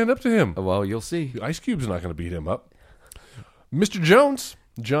fucking stand up to him? Well, you'll see. Ice Cube's not going to beat him up. Mr. Jones,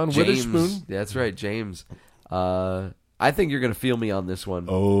 John Witherspoon. That's right, James. I think you're going to feel me on this one.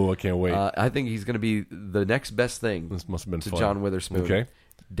 Oh, I can't wait. I think he's going to be the next best thing This must have been to fun. John Witherspoon. Okay.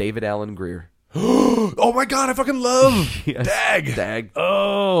 David Allen Greer. Oh my God, I fucking love Yes. Dag.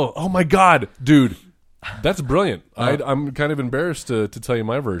 Oh my God, dude. That's brilliant. I'm kind of embarrassed to tell you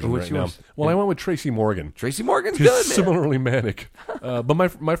my version What's right yours? now. Well, I went with Tracy Morgan. Tracy Morgan's She's good, man. similarly manic. But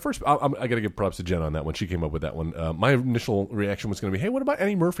my first, I got to give props to Jen on that one. She came up with that one. My initial reaction was going to be, hey, what about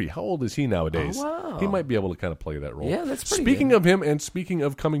Eddie Murphy? How old is he nowadays? Oh, wow. He might be able to kind of play that role. Yeah, that's pretty Speaking good. of him, and speaking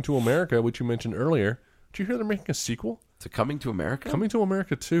of Coming to America, which you mentioned earlier, did you hear they're making a sequel? To Coming to America? Coming to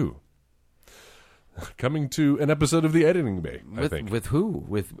America 2. Coming to an episode of The Editing Bay, I think. With who?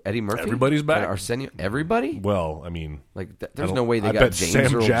 With Eddie Murphy? Everybody's back. And Arsenio? Everybody? Well, I mean, Like, I there's don't- no way they I got bet James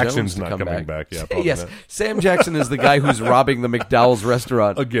Sam Earl Jackson's Jones to not come coming back. Yeah, probably yes, not. Sam Jackson is the guy who's robbing the McDowell's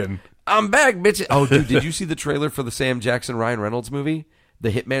restaurant. Again. I'm back, bitch. Oh, dude, did you see the trailer for the Sam Jackson Ryan Reynolds movie,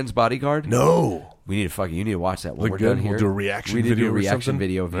 The Hitman's Bodyguard? No. We need to you need to watch that when Like we're good? done here. We'll do a reaction we need to do video a or reaction something?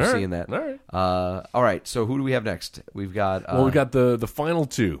 video if All you're right. seeing that. All right. All right. So who do we have next? We've got. Well, we got the final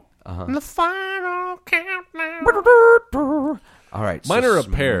two. The final countdown. All right. Mine so are a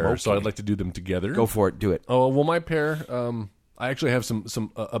pair, so smoking. I'd like to do them together. Go for it. Do it. Oh, well, my pair, I actually have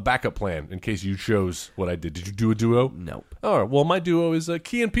a backup plan in case you chose what I did. Did you do a duo? Nope. All right. Well, my duo is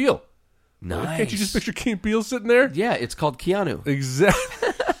Key and Peele. Nice. Can't you just picture Key and Peele sitting there? Yeah, it's called Keanu. Exactly.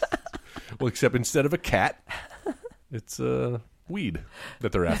 Well, except instead of a cat, it's weed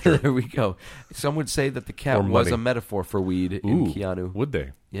that they're after. There we go. Some would say that the cat Or was money. a metaphor for weed in Ooh, Keanu. would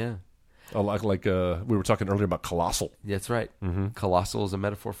they? Yeah, Oh, like we were talking earlier about Colossal. that's right. Colossal is a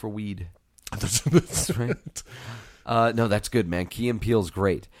metaphor for weed. That's right. No, that's good, man. Key and Peele's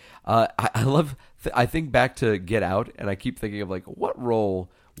great. I love. I think back to Get Out, and I keep thinking of like, what role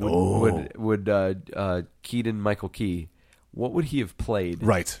would Keaton Michael Key? What would he have played?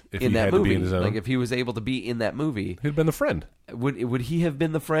 Right, if in he that had to movie, be in his own. like if he was able to be in that movie, He'd been the friend. would he have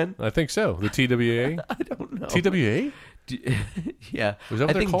been the friend? I think so. The TWA. I don't know. TWA. Yeah, Was that what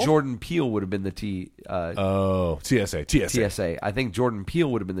I they're think called? Jordan Peele would have been the TSA. TSA. I think Jordan Peele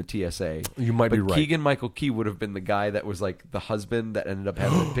would have been the TSA. You might be right. Keegan Michael Key would have been the guy that was like the husband that ended up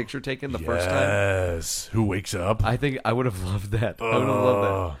having the picture taken the first time. Yes. Who wakes up? I think I would have loved that. I would have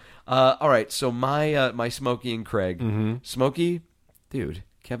loved that. All right, so my Smokey and Craig. Mm-hmm. Smokey, dude,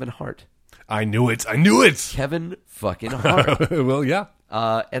 Kevin Hart. I knew it. Kevin fucking Hart. Well, yeah.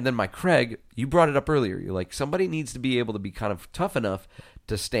 And then my Craig, you brought it up earlier. You're like, somebody needs to be able to be kind of tough enough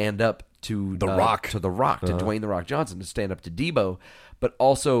to stand up to The Rock. to Dwayne The Rock Johnson, to stand up to Debo, but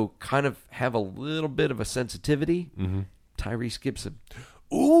also kind of have a little bit of a sensitivity. Mm-hmm. Tyrese Gibson.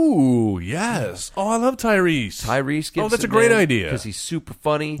 Ooh, yes. Oh, I love Tyrese. Gibson. Oh, that's a great idea. Because he's super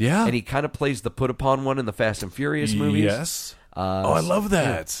funny. Yeah. And he kind of plays the put upon one in the Fast and Furious movies. Yes. I love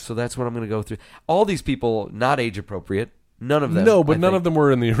that. Yeah, so that's what I'm going to go through. All these people, not age appropriate. None of them. No, but none of them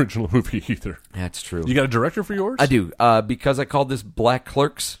were in the original movie either. That's true. You got a director for yours? I do. Because I called this Black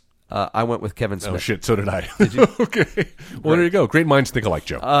Clerks, I went with Kevin Smith. Oh, shit. So did I. Did you? Okay. Well, there you go. Great minds think alike,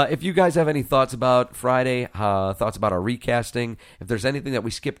 Joe. If you guys have any thoughts about Friday, thoughts about our recasting, if there's anything that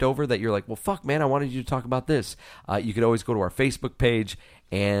we skipped over that you're like, well, fuck, man, I wanted you to talk about this, you could always go to our Facebook page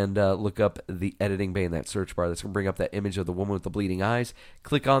and look up the Editing Bay in that search bar. That's going to bring up that image of the woman with the bleeding eyes.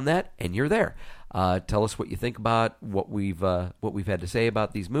 Click on that, and you're there. Tell us what you think about what we've had to say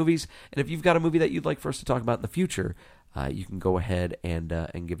about these movies, and if you've got a movie that you'd like for us to talk about in the future, you can go ahead and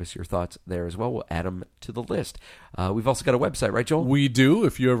give us your thoughts there as well. We'll add them to the list. We've also got a website, right, Joel? We do.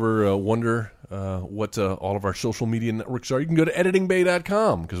 If you ever wonder what all of our social media networks are, you can go to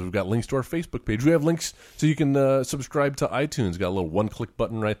editingbay.com because we've got links to our Facebook page. We have links so you can subscribe to iTunes. Got a little one-click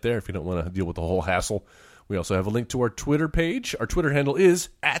button right there if you don't want to deal with the whole hassle. We also have a link to our Twitter page. Our Twitter handle is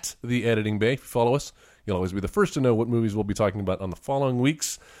 @TheEditingBay. If you follow us, you'll always be the first to know what movies we'll be talking about on the following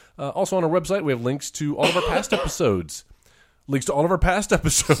weeks. Also on our website, we have links to all of our past episodes.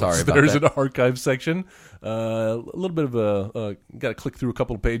 Sorry about There's that. an archive section. A little bit of a got to click through a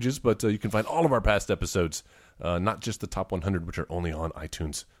couple of pages, but you can find all of our past episodes, not just the top 100, which are only on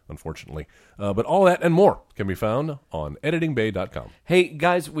iTunes, unfortunately. But all that and more can be found on editingbay.com. Hey,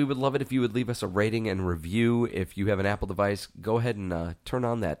 guys, we would love it if you would leave us a rating and review. If you have an Apple device, go ahead and turn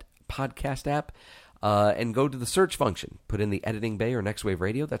on that podcast app. And go to the search function. Put in the Editing Bay or Next Wave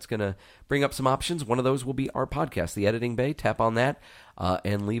Radio. That's going to bring up some options. One of those will be our podcast, The Editing Bay. Tap on that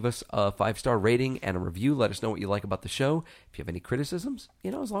and leave us a 5-star rating and a review. Let us know what you like about the show. If you have any criticisms,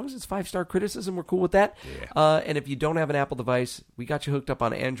 as long as it's 5-star criticism, we're cool with that. Yeah. And if you don't have an Apple device, we got you hooked up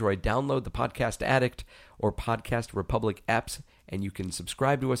on Android. Download the Podcast Addict or Podcast Republic apps, and you can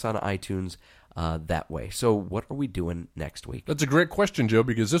subscribe to us on iTunes that way. So what are we doing next week? That's a great question, Joe,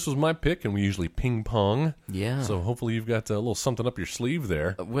 because this was my pick, and we usually ping-pong. Yeah. So hopefully you've got a little something up your sleeve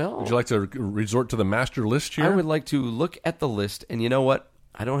there. Well, would you like to resort to the master list here? I would like to look at the list, and you know what?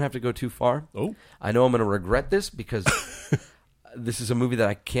 I don't have to go too far. Oh. I know I'm going to regret this because this is a movie that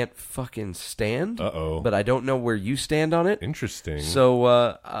I can't fucking stand. Uh-oh. But I don't know where you stand on it. Interesting. So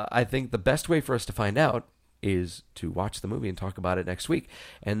I think the best way for us to find out is to watch the movie and talk about it next week.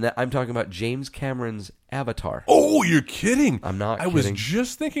 And I'm talking about James Cameron's Avatar. Oh, you're kidding. I'm not I kidding. was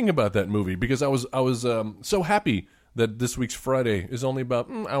just thinking about that movie because I was so happy that this week's Friday is only about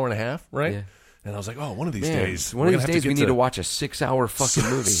an hour and a half, right? Yeah. And I was like, oh, one of these Man, days. one of these days we need to watch a 6-hour fucking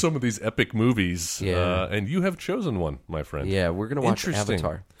movie. Some of these epic movies. Yeah. And you have chosen one, my friend. Yeah, we're going to watch Interesting.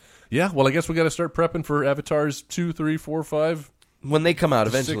 Avatar. Yeah, well, I guess we got to start prepping for Avatars 2, 3, 4, 5. When they come out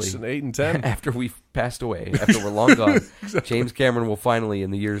eventually. 6 and 8 and 10. After we've passed away, after we're long gone, James Cameron will finally, in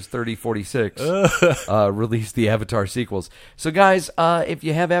the years 3046, release the Avatar sequels. So, guys, if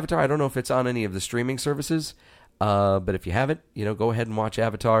you have Avatar, I don't know if it's on any of the streaming services, but if you have it, go ahead and watch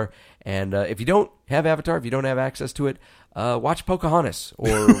Avatar. And if you don't have Avatar, if you don't have access to it, watch Pocahontas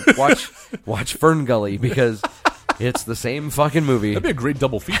or watch Fern Gully because it's the same fucking movie. That'd be a great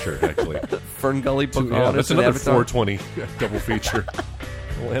double feature, actually. Fern Gully, Pocahontas, Yeah, that's and another Avatar. 420 double feature.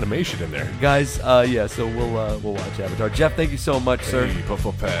 A little animation in there. Guys, so we'll watch Avatar. Jeff, thank you so much, sir. Hey,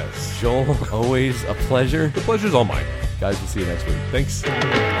 Puffle Pass. Joel, always a pleasure. The pleasure's all mine. Guys, we'll see you next week. Thanks.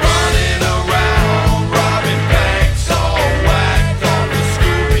 Running around, robbing banks, all whacked on the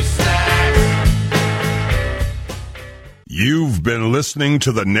Scooby Snacks. You've been listening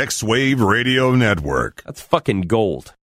to the Next Wave Radio Network. That's fucking gold.